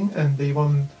attacking, and the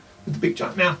one with the big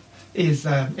giant mouth is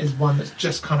one that's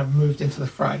just kind of moved into the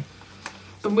fray.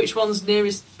 And which one's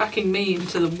nearest backing me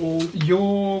into the wall?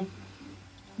 You're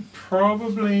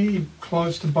probably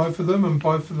close to both of them, and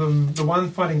both of them, the one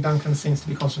fighting Duncan seems to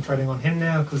be concentrating on him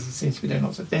now because it seems to be doing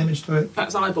lots of damage to it.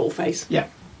 That's eyeball face. Yeah,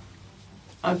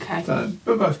 Okay. so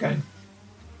we're both game.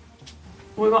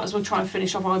 We might as well try and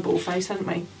finish off eyeball face, hadn't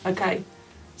we? Okay.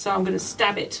 So I'm going to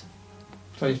stab it.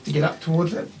 So you have to get up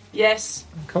towards it. Yes.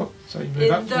 Cool. So you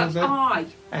move up In towards the it, eye.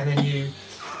 and then you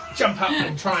jump up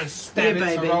and try and stab Yeah,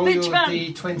 it. So baby. roll Which your one?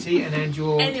 d20 and add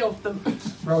your Any of them.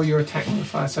 roll your attack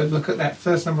modifier. So look at that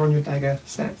first number on your dagger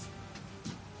stats.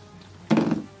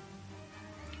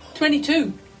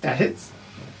 22. That hits.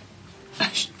 I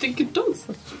should think it does.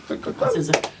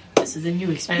 This is a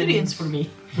new experience for me.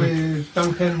 With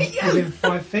Duncan within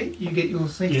 5 feet, you get your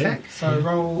sneak Yeah. attack. So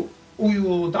roll all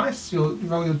your dice. You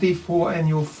roll your d4 and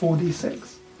your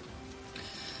 4d6.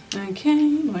 Okay,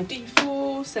 my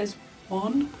d4 says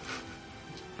 1.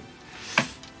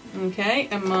 Okay,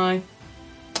 and my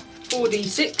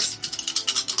 4d6.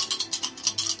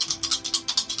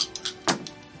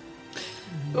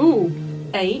 Ooh,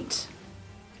 8.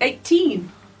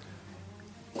 18.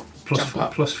 Plus Jump four,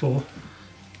 up. plus 4.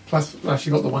 Plus, well, she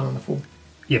got the 1 on the 4.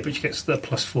 Yeah, but she gets the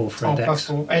 +4 for a Oh, dex.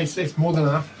 +4. It's more than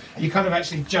enough. You kind of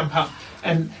actually jump up,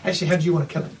 and actually, how do you want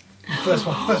to kill him? The first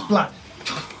one, first blood.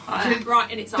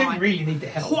 Right in its eye. Didn't really need the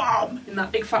help. Wham! In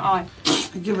that big fat eye.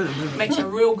 Give it a bit. Makes a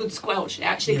real good squelch. It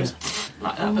actually goes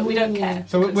like that, but we don't care.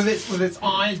 So with its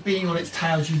eyes being on its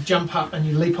tails, you jump up and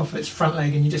you leap off its front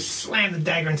leg and you just slam the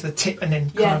dagger into the tip and then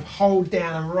kind of hold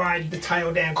down and ride the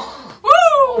tail down.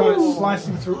 Go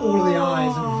slicing through all of the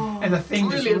eyes and the thing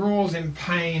just roars in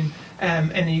pain,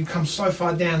 and you come so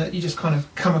far down that you just kind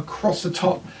of come across the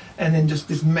top, and then just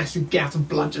this massive gout of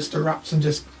blood just erupts and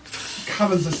just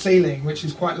covers the ceiling, which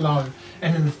is quite low,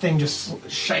 and then the thing just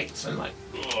shakes and like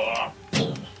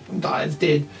and dies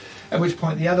dead. At which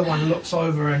point the other one looks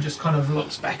over and just kind of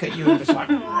looks back at you and just like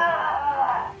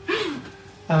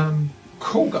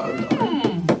cool go.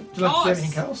 Would you like to do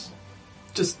anything else?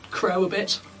 Just crow a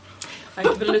bit. I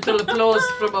give a little applause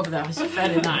from over there. It's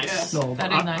very nice. No, but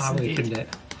Very nice I indeed. weakened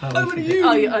it. Oh,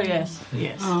 yes.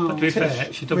 But to be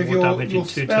fair, she done With more damage in your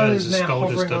 2 spell turns is than now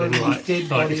Skolder's hovering done in over like his dead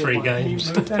body 93 of one. Can you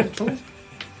games. move that at all?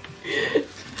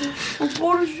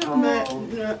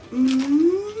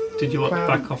 Did you want to Cloud.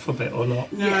 back off a bit or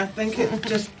not? No, I think it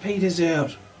just peters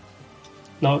out.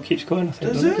 No, it keeps going, I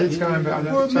think, Does doesn't it? It's going, but I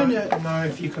For a don't minute. know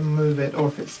if you can move it or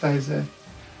if it stays there.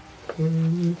 Let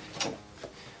me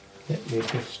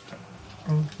just...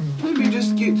 Maybe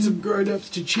just get some grown-ups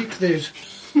to check that.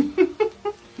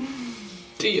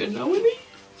 Do you know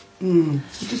any?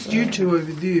 Just you two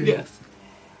over there. Yes.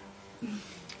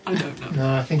 I don't know.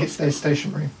 No, I think it stays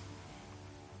stationary.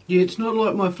 Yeah, it's not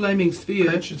like my flaming sphere.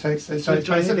 Creature takes it. So it which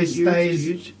I basically haven't used stays.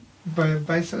 yet. But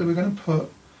basically, we're going to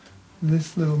put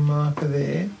this little marker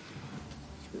there.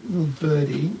 Little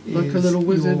birdie. Like a is little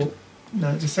wizard.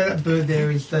 No, just say that bird there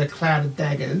is the cloud of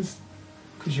daggers,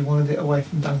 because you wanted it away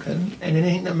from Duncan. And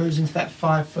anything that moves into that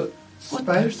 5-foot What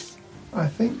space, I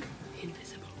think.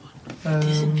 Invisible one. It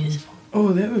is invisible.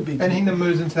 Oh, that would be Anything that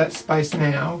moves into that space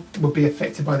now will be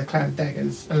affected by the cloud of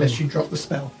daggers, unless you drop the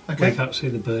spell. We Okay? can't see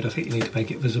the bird. I think you need to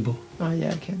make it visible. Oh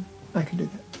yeah, I can. I can do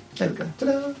that. There we go.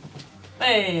 Ta-da!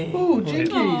 Hey. Oh, Aw.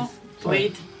 jinkies.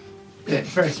 Sweet. Yeah,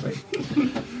 very sweet.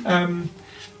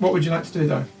 What would you like to do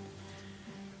though?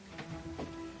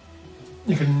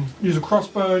 You can use a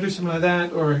crossbow, do something like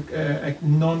that, or a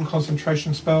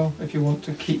non-concentration spell if you want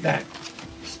to keep that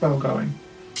spell going.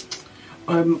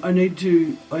 I need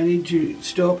to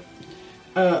stop.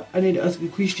 I need to ask a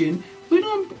question. When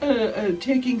I'm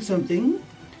attacking something,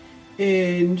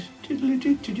 and oh,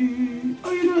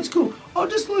 you know, it's cool. I'll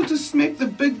just like to smack the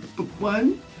big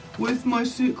one with my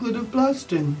circlet of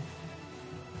blasting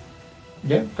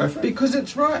Yeah, go for it. because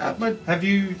it's right up my.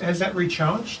 Has that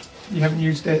recharged? You haven't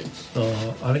used it.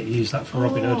 Oh, I think you used that for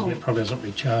Robin Hood and it probably hasn't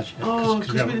recharged yet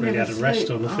because we haven't really had a rest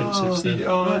or nothing since then.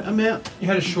 Right, I'm out. You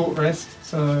had a short rest,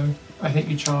 so I think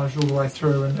you charged all the way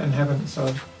through and haven't.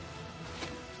 So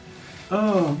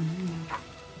Oh,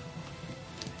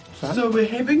 so we're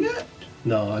having it.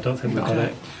 No, I don't think we've got No.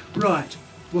 it. Right.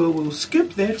 Well, we'll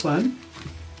skip that one.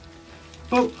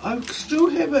 But I still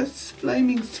have a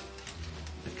flaming.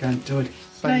 I can't do it.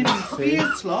 Flaming spear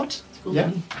slot.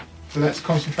 yeah. So that's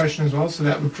concentration as well. So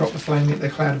that would drop the the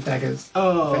cloud of daggers.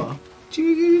 Oh, do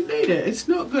you need it? It's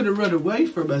not going to run away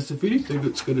from us. If anything,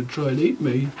 it's going to try and eat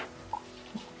me.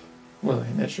 Well,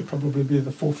 that should probably be at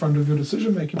the forefront of your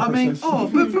decision-making I process.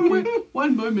 mean, but from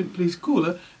one moment, please,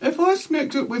 caller. If I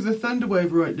smacked it with a thunder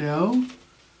wave right now,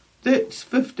 that's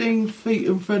 15 feet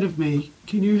in front of me.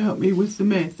 Can you help me with the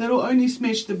math? That'll only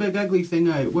smash the big ugly thing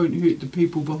out. It won't hurt the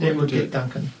people behind it would get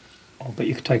Duncan. Oh, but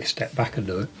you could take a step back and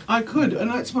do it. I could,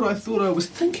 and that's what I thought I was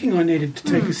thinking. I needed to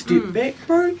take a step back,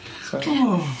 bro. So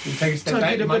Oh, you take a step So back,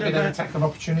 get a you might bit get of an a- attack of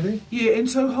opportunity. yeah. And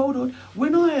so hold on.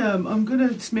 When I'm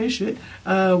gonna smash it,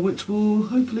 which will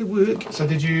hopefully work. So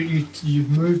did you've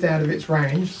moved out of its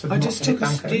range? So I not just to hit took a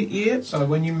Duncan. step. Yeah. So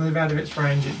when you move out of its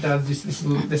range, it does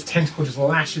this tentacle just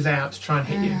lashes out to try and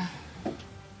hit you.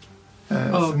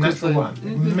 Oh, It's a natural 'cause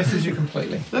one. It misses you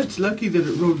completely. That's lucky that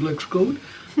it rolled like gold.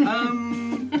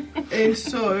 And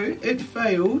so it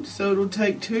failed, so it'll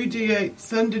take 2d8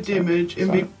 thunder damage and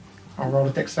be. I'll roll a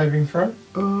dex saving throw.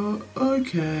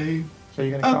 Okay. So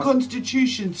you're going to A cast.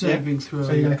 constitution saving throw.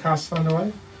 So you're going to cast Thunder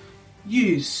Wave.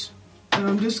 Yes. And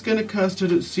I'm just going to cast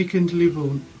it at second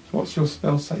level. What's your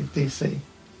spell save DC?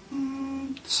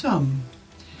 Some.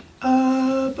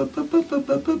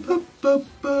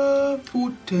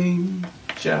 14.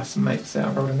 Just makes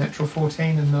out. Rolled a natural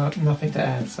 14 and nothing to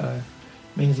add. So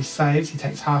means he saves. He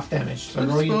takes half damage. So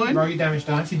That's roll your fine. damage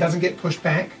dice. He doesn't get pushed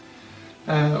back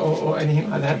or anything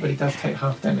like that, but he does take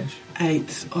half damage.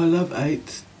 8. I love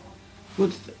 8.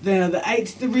 What's the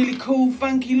 8's the really cool,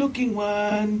 funky looking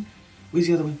one. Where's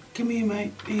the other one? Come here,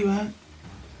 mate. There you are.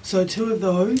 So 2 of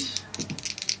those.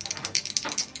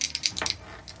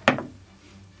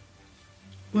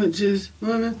 Which is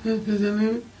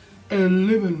 11.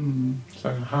 So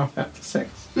I'm gonna half that to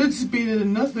 6. That's better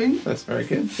than nothing. That's very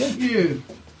good. Yeah. Yeah.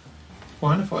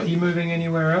 Wonderful. Are you moving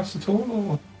anywhere else at all?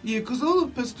 Or? Yeah, because I'll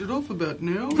have pissed it off about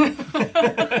now.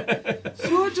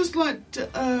 So I'd just like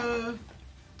to,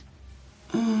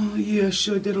 oh, yeah,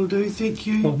 sure, that'll do, thank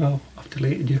you. Oh no, I've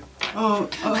deleted you.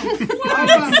 I've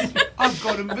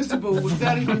got invisible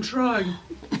without even trying.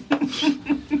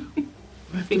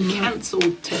 I've been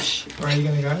cancelled, Tish. Where are you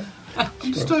going to go? I'm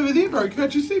just over there, bro,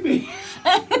 can't you see me?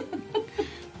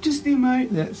 Just there, mate.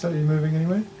 Yeah, so you're moving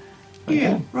anywhere?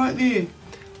 Yeah, right there.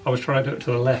 I was trying to do it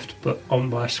to the left, but on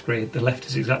my screen, the left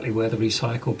is exactly where the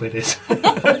recycle bit is.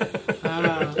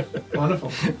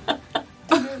 Wonderful.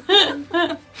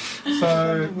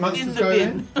 So, monsters go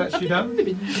then? That's you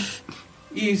done?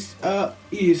 Yes,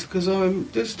 yes, because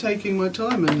I'm just taking my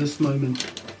time in this moment.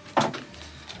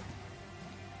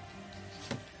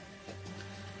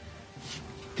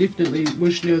 Definitely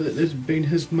wish now that there's been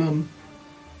his mum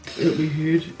that we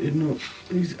heard and not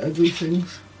these ugly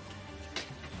things.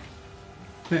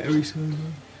 Battery soda.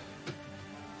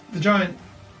 The giant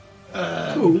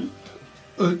Cool.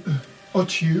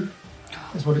 Ochu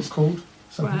is what it's called.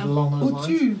 Something Wow. along those What's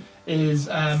lines. you? Is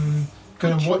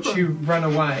going to watch you run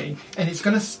away, and it's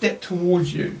going to step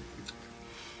towards you,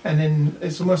 and then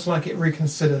it's almost like it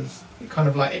reconsiders. It kind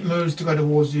of like it moves to go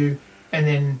towards you, and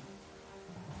then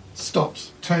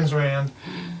stops, turns around,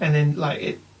 and then like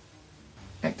it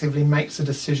actively makes a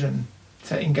decision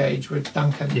to engage with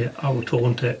Duncan. Yeah, I will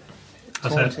taunt it. I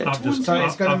Taunt said, it. I've just, So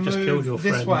it's going I've to just killed your move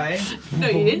this friend. way. No,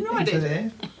 you didn't write into it.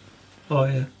 there, Oh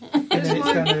yeah. and then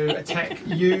it's going to attack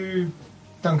you,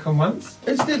 Duncan, once.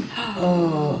 Is the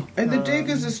and the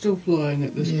daggers are still flying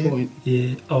at this Yeah. point.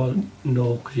 Yeah. Oh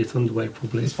no, because your Thunderwave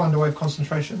probably. It's Thunderwave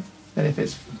concentration. And if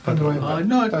it's Thunderwave, Oh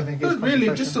no, I don't think it's not really. It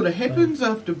concentration. just sort of happens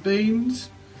after beans.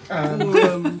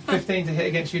 15 to hit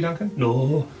against you, Duncan.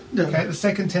 No. Okay, the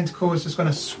second tentacle is just going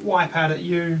to swipe out at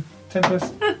you,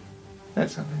 Tempest.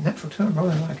 That's a natural turn,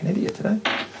 rolling like an idiot today.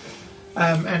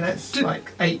 And that's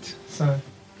like 8, so I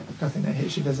don't think that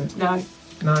hits you, does it? No.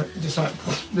 No, just like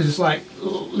they're just like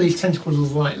these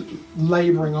tentacles are like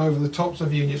labouring over the tops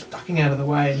of you, and just ducking out of the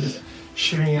way and just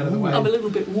shooting out of the way. I'm a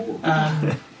little bit warm.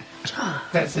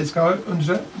 That's its go.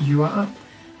 Undra, you are up.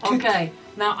 Okay,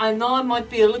 now I know I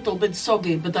might be a little bit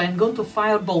soggy, but I'm going to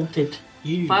firebolt it.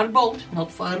 You. Firebolt,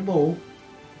 not fireball.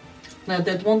 Now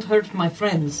that won't hurt my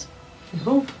friends. I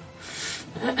hope.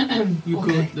 You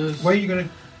Okay. got this. Where are you going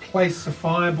to place the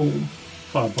fireball?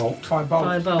 Firebolt. Firebolt.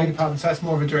 Firebolt. Beg your pardon. So that's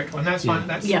more of a direct one. That's Yeah. fine.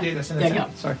 That's Yeah. that's an Yeah, attack.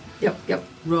 yeah. Sorry. Yep.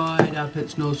 Right up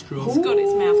its nostril. It's got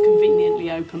its mouth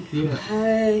conveniently open. Yeah.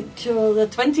 To the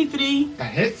 23.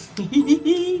 That hits.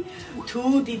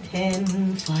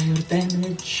 2d10 fire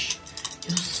damage.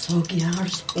 You soggy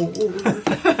arsehole.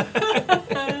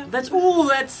 That's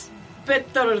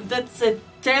better. That's a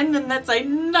 10 and that's a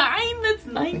 9. That's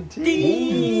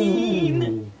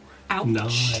 19. Ouch.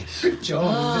 Nice. Good job.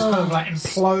 It just kind of like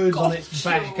implodes on its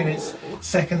back, and its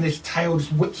second, this tail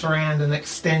just whips around and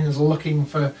extends, looking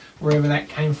for wherever that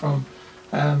came from.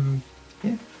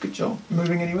 Yeah, good job.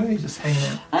 Moving anywhere? You're just hanging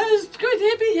out. I was quite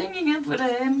happy hanging out with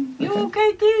him. You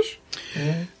okay, Tish?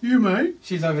 Yeah. You, mate.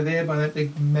 She's over there by that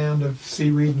big mound of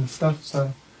seaweed and stuff.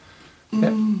 So,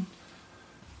 yep.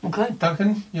 Okay.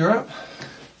 Duncan, you're up.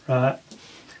 Right.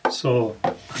 So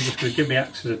I'm just going to give me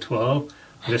axes a twirl.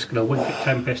 I'm just going to wink at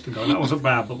Tempest and go, that wasn't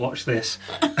bad, but watch this.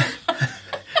 And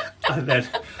then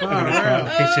I'm going to try and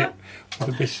hit it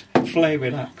with this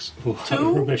flaming axe. Oh, that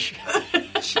was rubbish.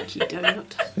 Cheeky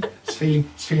donut. It's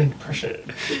feeling pressure.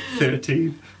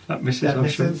 13. That misses. That I'm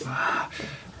sure. misses.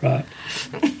 Right.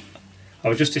 I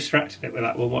was just distracting it with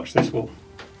that. Well, watch this one.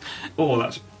 Oh,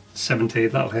 that's 17.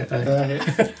 That'll hit.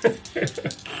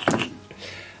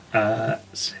 Eh?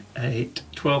 8,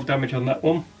 12 damage on that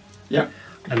one. Yep.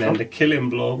 And then the killing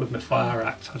blow with my fire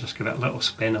axe, I'll just give it a little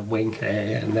spin and wink,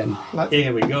 and then Like-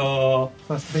 here we go.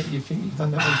 That's the bit you think you've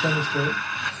done that with demonstrate.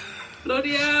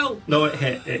 Bloody hell. No, it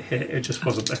hit. It just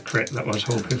wasn't a crit that I was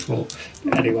hoping for.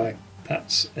 Anyway,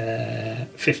 that's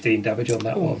 15 damage on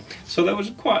that one. So there was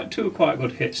quite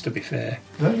good hits, to be fair.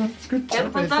 No, it's good.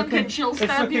 Careful, It's Duncan, looking- she'll it's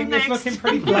stab you looking- next. It's looking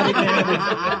pretty bloody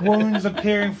now. There's wounds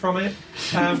appearing from it,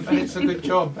 and it's a good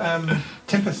job.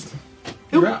 Tempest,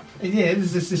 you're up. Yeah,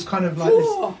 there's this kind of like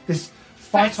this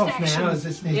fight Fast off action. now. As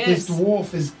this Yes.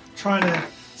 dwarf is trying to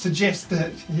suggest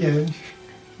that he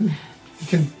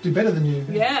can do better than you.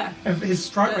 Yeah. And his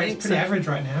strike I rate is think pretty so. average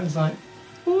right now. It's like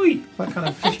Oi. kind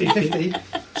of 50-50.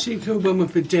 She killed one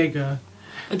with a dagger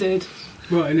I did.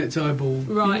 right in its eyeball.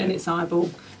 Right in its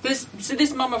eyeball.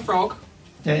 This mama frog.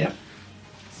 Yeah.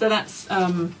 So that's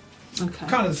okay.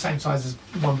 Kind of the same size as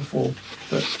one before,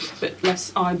 but Bit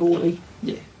less eyebally.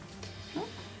 yeah.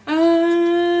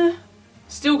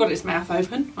 Still got its mouth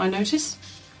open, I notice.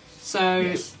 So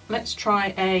Yes. let's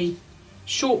try a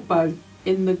short bow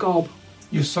in the gob.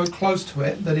 You're so close to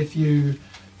it that if you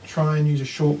try and use a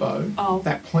short bow, Oh.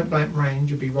 that point blank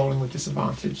range, you'll be rolling with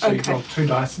disadvantage. So you Okay. roll 2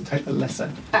 dice and take the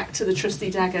lesser. Back to the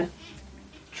trusty dagger.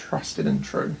 Trusted and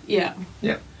true. Yeah.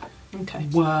 Yeah. Okay.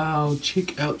 Wow,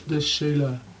 check out the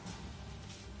Sheila.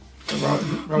 So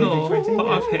roll No, a but d20.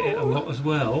 I've hit it a lot as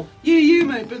well. Yeah,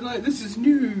 mate, but like this is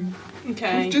new.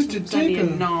 Okay. It's just a It's only a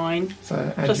dagger. 9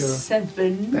 So add plus your.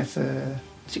 7. That's a.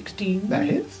 16. That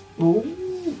hits. Oh,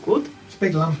 good. It's a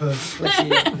big lump of fleshy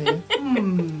there.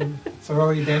 So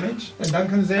roll your damage. And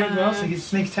Duncan's there as well, so you get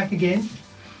sneak attack again.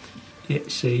 Yeah,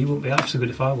 see, you wouldn't be half so good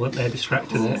if I weren't there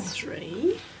distracting it.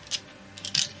 3.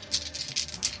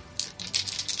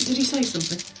 Did he say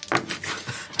something?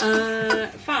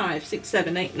 5, 6,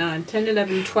 7, 8, 9, 10,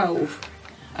 11, 12.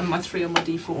 And my 3 on my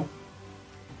d4.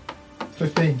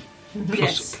 15.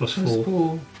 Yes. Plus Plus 4.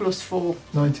 4. Plus 4.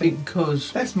 19.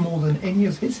 Because That's more than any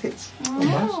of his hits.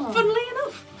 Almost. Funnily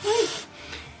enough.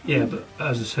 Yeah, but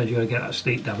as I said, you're going to get that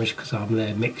sneak damage because I'm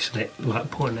there mixing it, like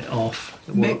putting it off.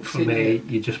 It won't for Mixing me, it.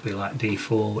 you'd just be like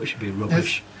D4, which would be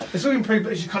rubbish. It's looking pretty,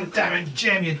 but as you kind of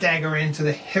jam your dagger into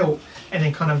the hilt, and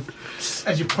then kind of,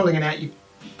 as you're pulling it out, you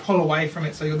pull away from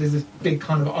it, so there's this big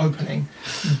kind of opening,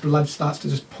 and blood starts to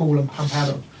just pool and pump out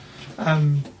of.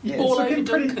 Yeah, All it's looking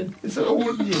over pretty. Duncan.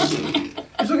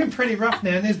 It's looking pretty rough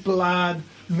now, and there's blood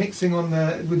mixing on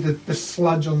with the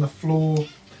sludge on the floor.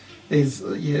 There's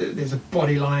a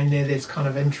body lying there. There's kind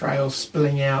of entrails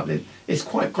spilling out. It's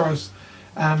quite gross.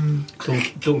 Duncan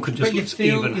But just you looks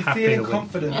feel, even you're happier feeling when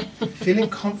confident. Feeling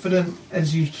confident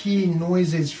as you hear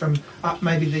noises from up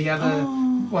maybe the other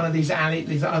one of these kind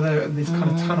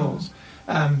of tunnels.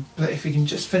 But if you can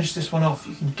just finish this one off,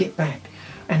 you can get back.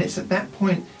 And it's at that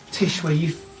point, Tish, where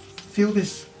you feel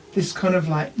this kind of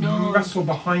like rustle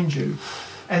behind you,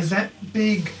 as that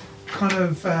big kind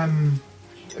of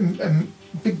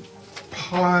big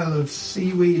pile of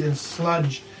seaweed and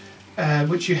sludge,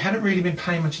 which you hadn't really been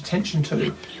paying much attention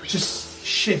to, just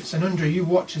shifts. And Undra, you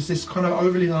watch as this kind of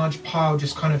overly large pile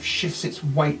just kind of shifts its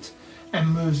weight and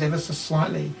moves ever so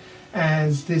slightly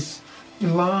as this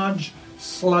large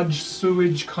sludge,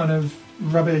 sewage kind of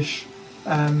rubbish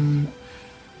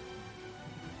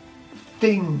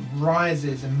thing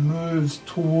rises and moves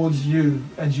towards you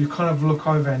as you kind of look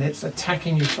over, and it's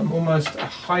attacking you from almost a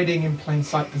hiding in plain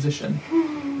sight position.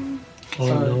 Oh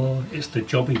So- no, it's the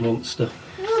jobby monster.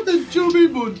 what the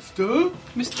jobby monster?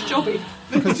 Mr. Jobby.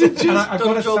 And I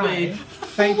gotta Don't say,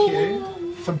 thank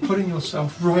you for putting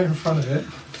yourself right in front of it.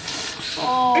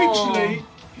 Oh. Actually,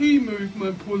 he moved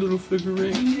my poor little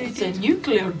figurine. It's a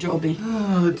nuclear jobby.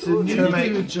 Oh, it's a So, new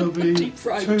mate, jobby. Deep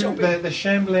fried Two, Jobby. the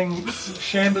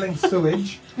shambling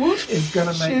sewage What? is going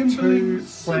to make Shambling 2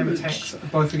 slam sewage. attacks,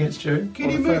 both against you. Can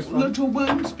Or you the make first one. little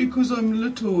ones because I'm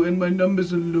little and my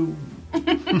numbers are low?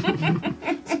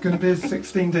 It's going to be a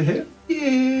 16 to hit.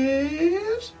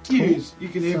 Yes. Yes, you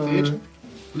can have So, that.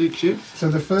 Legit. so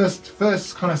the first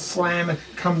kind of slam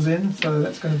comes in, so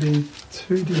that's going to be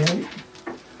 2d8.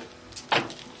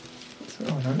 So,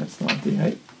 oh no, that's not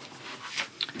d8.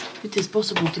 It is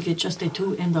possible to get just a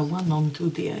 2 and a 1 on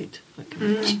 2d8.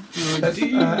 That's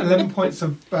 11 points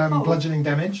of bludgeoning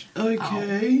damage.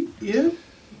 Okay, yeah.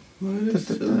 Minus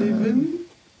Da-da-da. 11.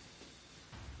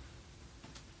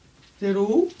 Is that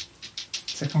all?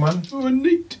 Second one, Oh,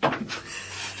 neat.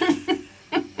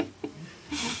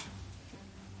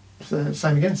 so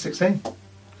same again, 16.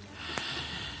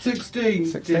 16,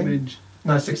 16. damage.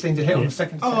 No, 16 to hit on Yeah. the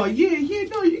second Oh, attack. yeah,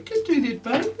 no, you can do that,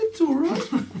 babe. It's all right.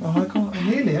 Oh, I got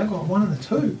a 1 and a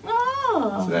 2.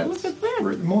 Ah, So that's look at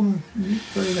that. more than you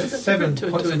three, that's That's 7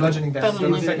 different points to of it. bludgeoning damage Better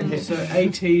on the than second it. hit. So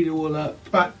 18 all up.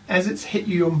 But as it's hit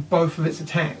you on both of its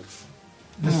attacks,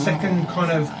 the second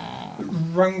kind of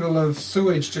rungle of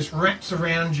sewage just wraps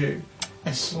around you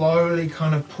and slowly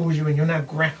kind of pulls you in. You're now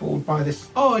grappled by this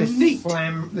Neat.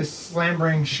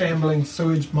 slambering, shambling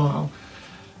sewage mile.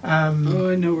 Oh,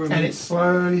 I know where I'm And at. it's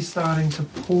slowly starting to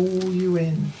pull you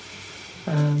in.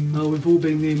 Oh, we've all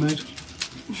been there, mate.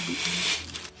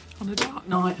 On a dark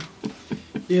night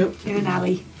Yep. in an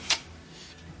alley.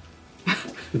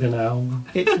 With an owl.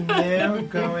 It's now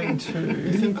going I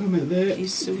to, think I'm at that.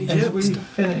 Is sewage as Yep. we monster.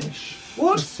 finish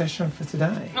What? the session for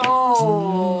today,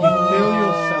 Oh. feel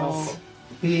yourself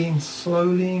being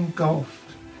slowly engulfed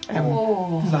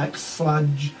and like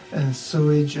sludge and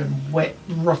sewage and wet,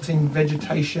 rotting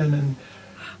vegetation and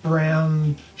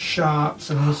brown sharks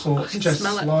and all sorts, can just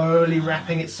smell it. slowly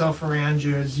wrapping itself around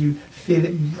you as you feel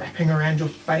it wrapping around your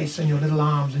face and your little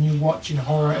arms, and you watch in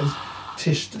horror as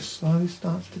Tish just slowly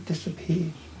starts to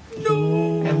disappear.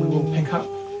 No! And we will pick up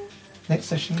next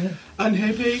session there.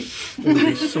 Unhappy. We'll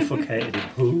be suffocated in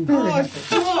poo. But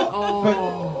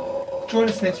join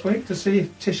us next week to see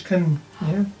if Tish can,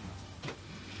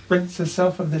 rinse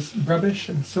herself of this rubbish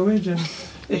and sewage, and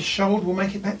if Shold will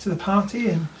make it back to the party,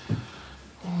 and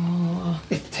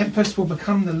if Tempest will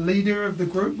become the leader of the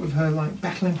group with her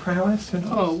battling prowess. Who knows?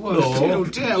 Oh, whoa. No. Settle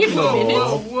down. Give Whoa, me a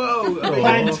whoa, whoa.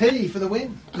 Plan T for the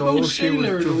win. No, she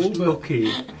Sheila was and all, just but-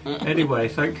 lucky. Anyway,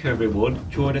 thank you everyone.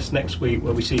 Join us next week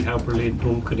where we see how brilliant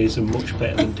Duncan is and much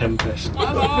better than Tempest.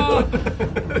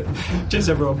 Cheers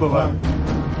everyone, bye-bye.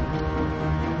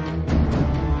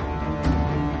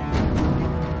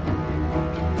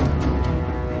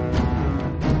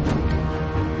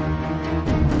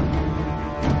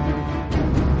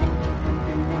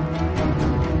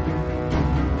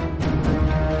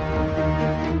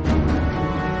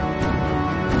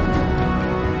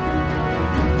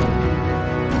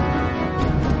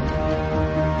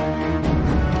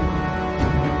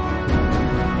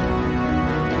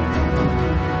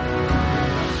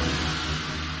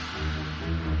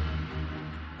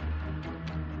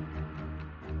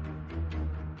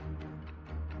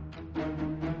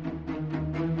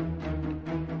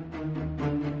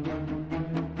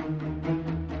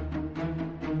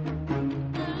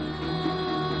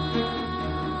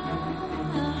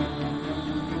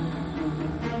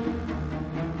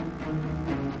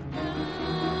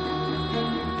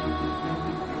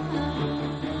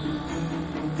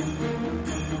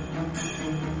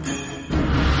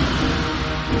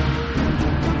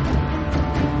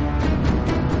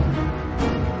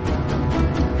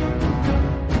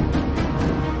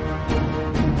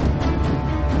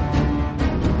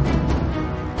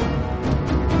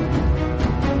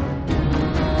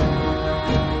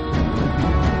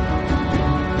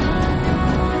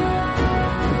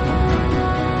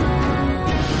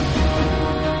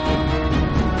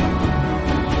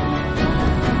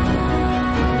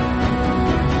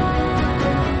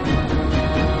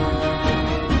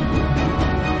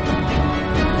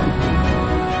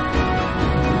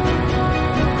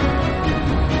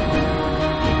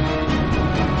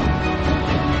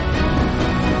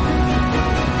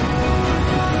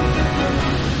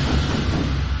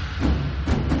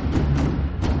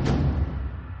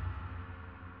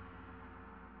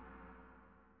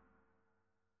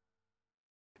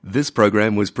 This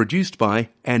program was produced by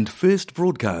and first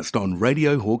broadcast on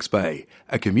Radio Hawke's Bay,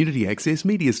 a community access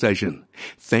media station.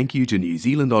 Thank you to New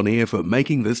Zealand On Air for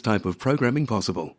making this type of programming possible.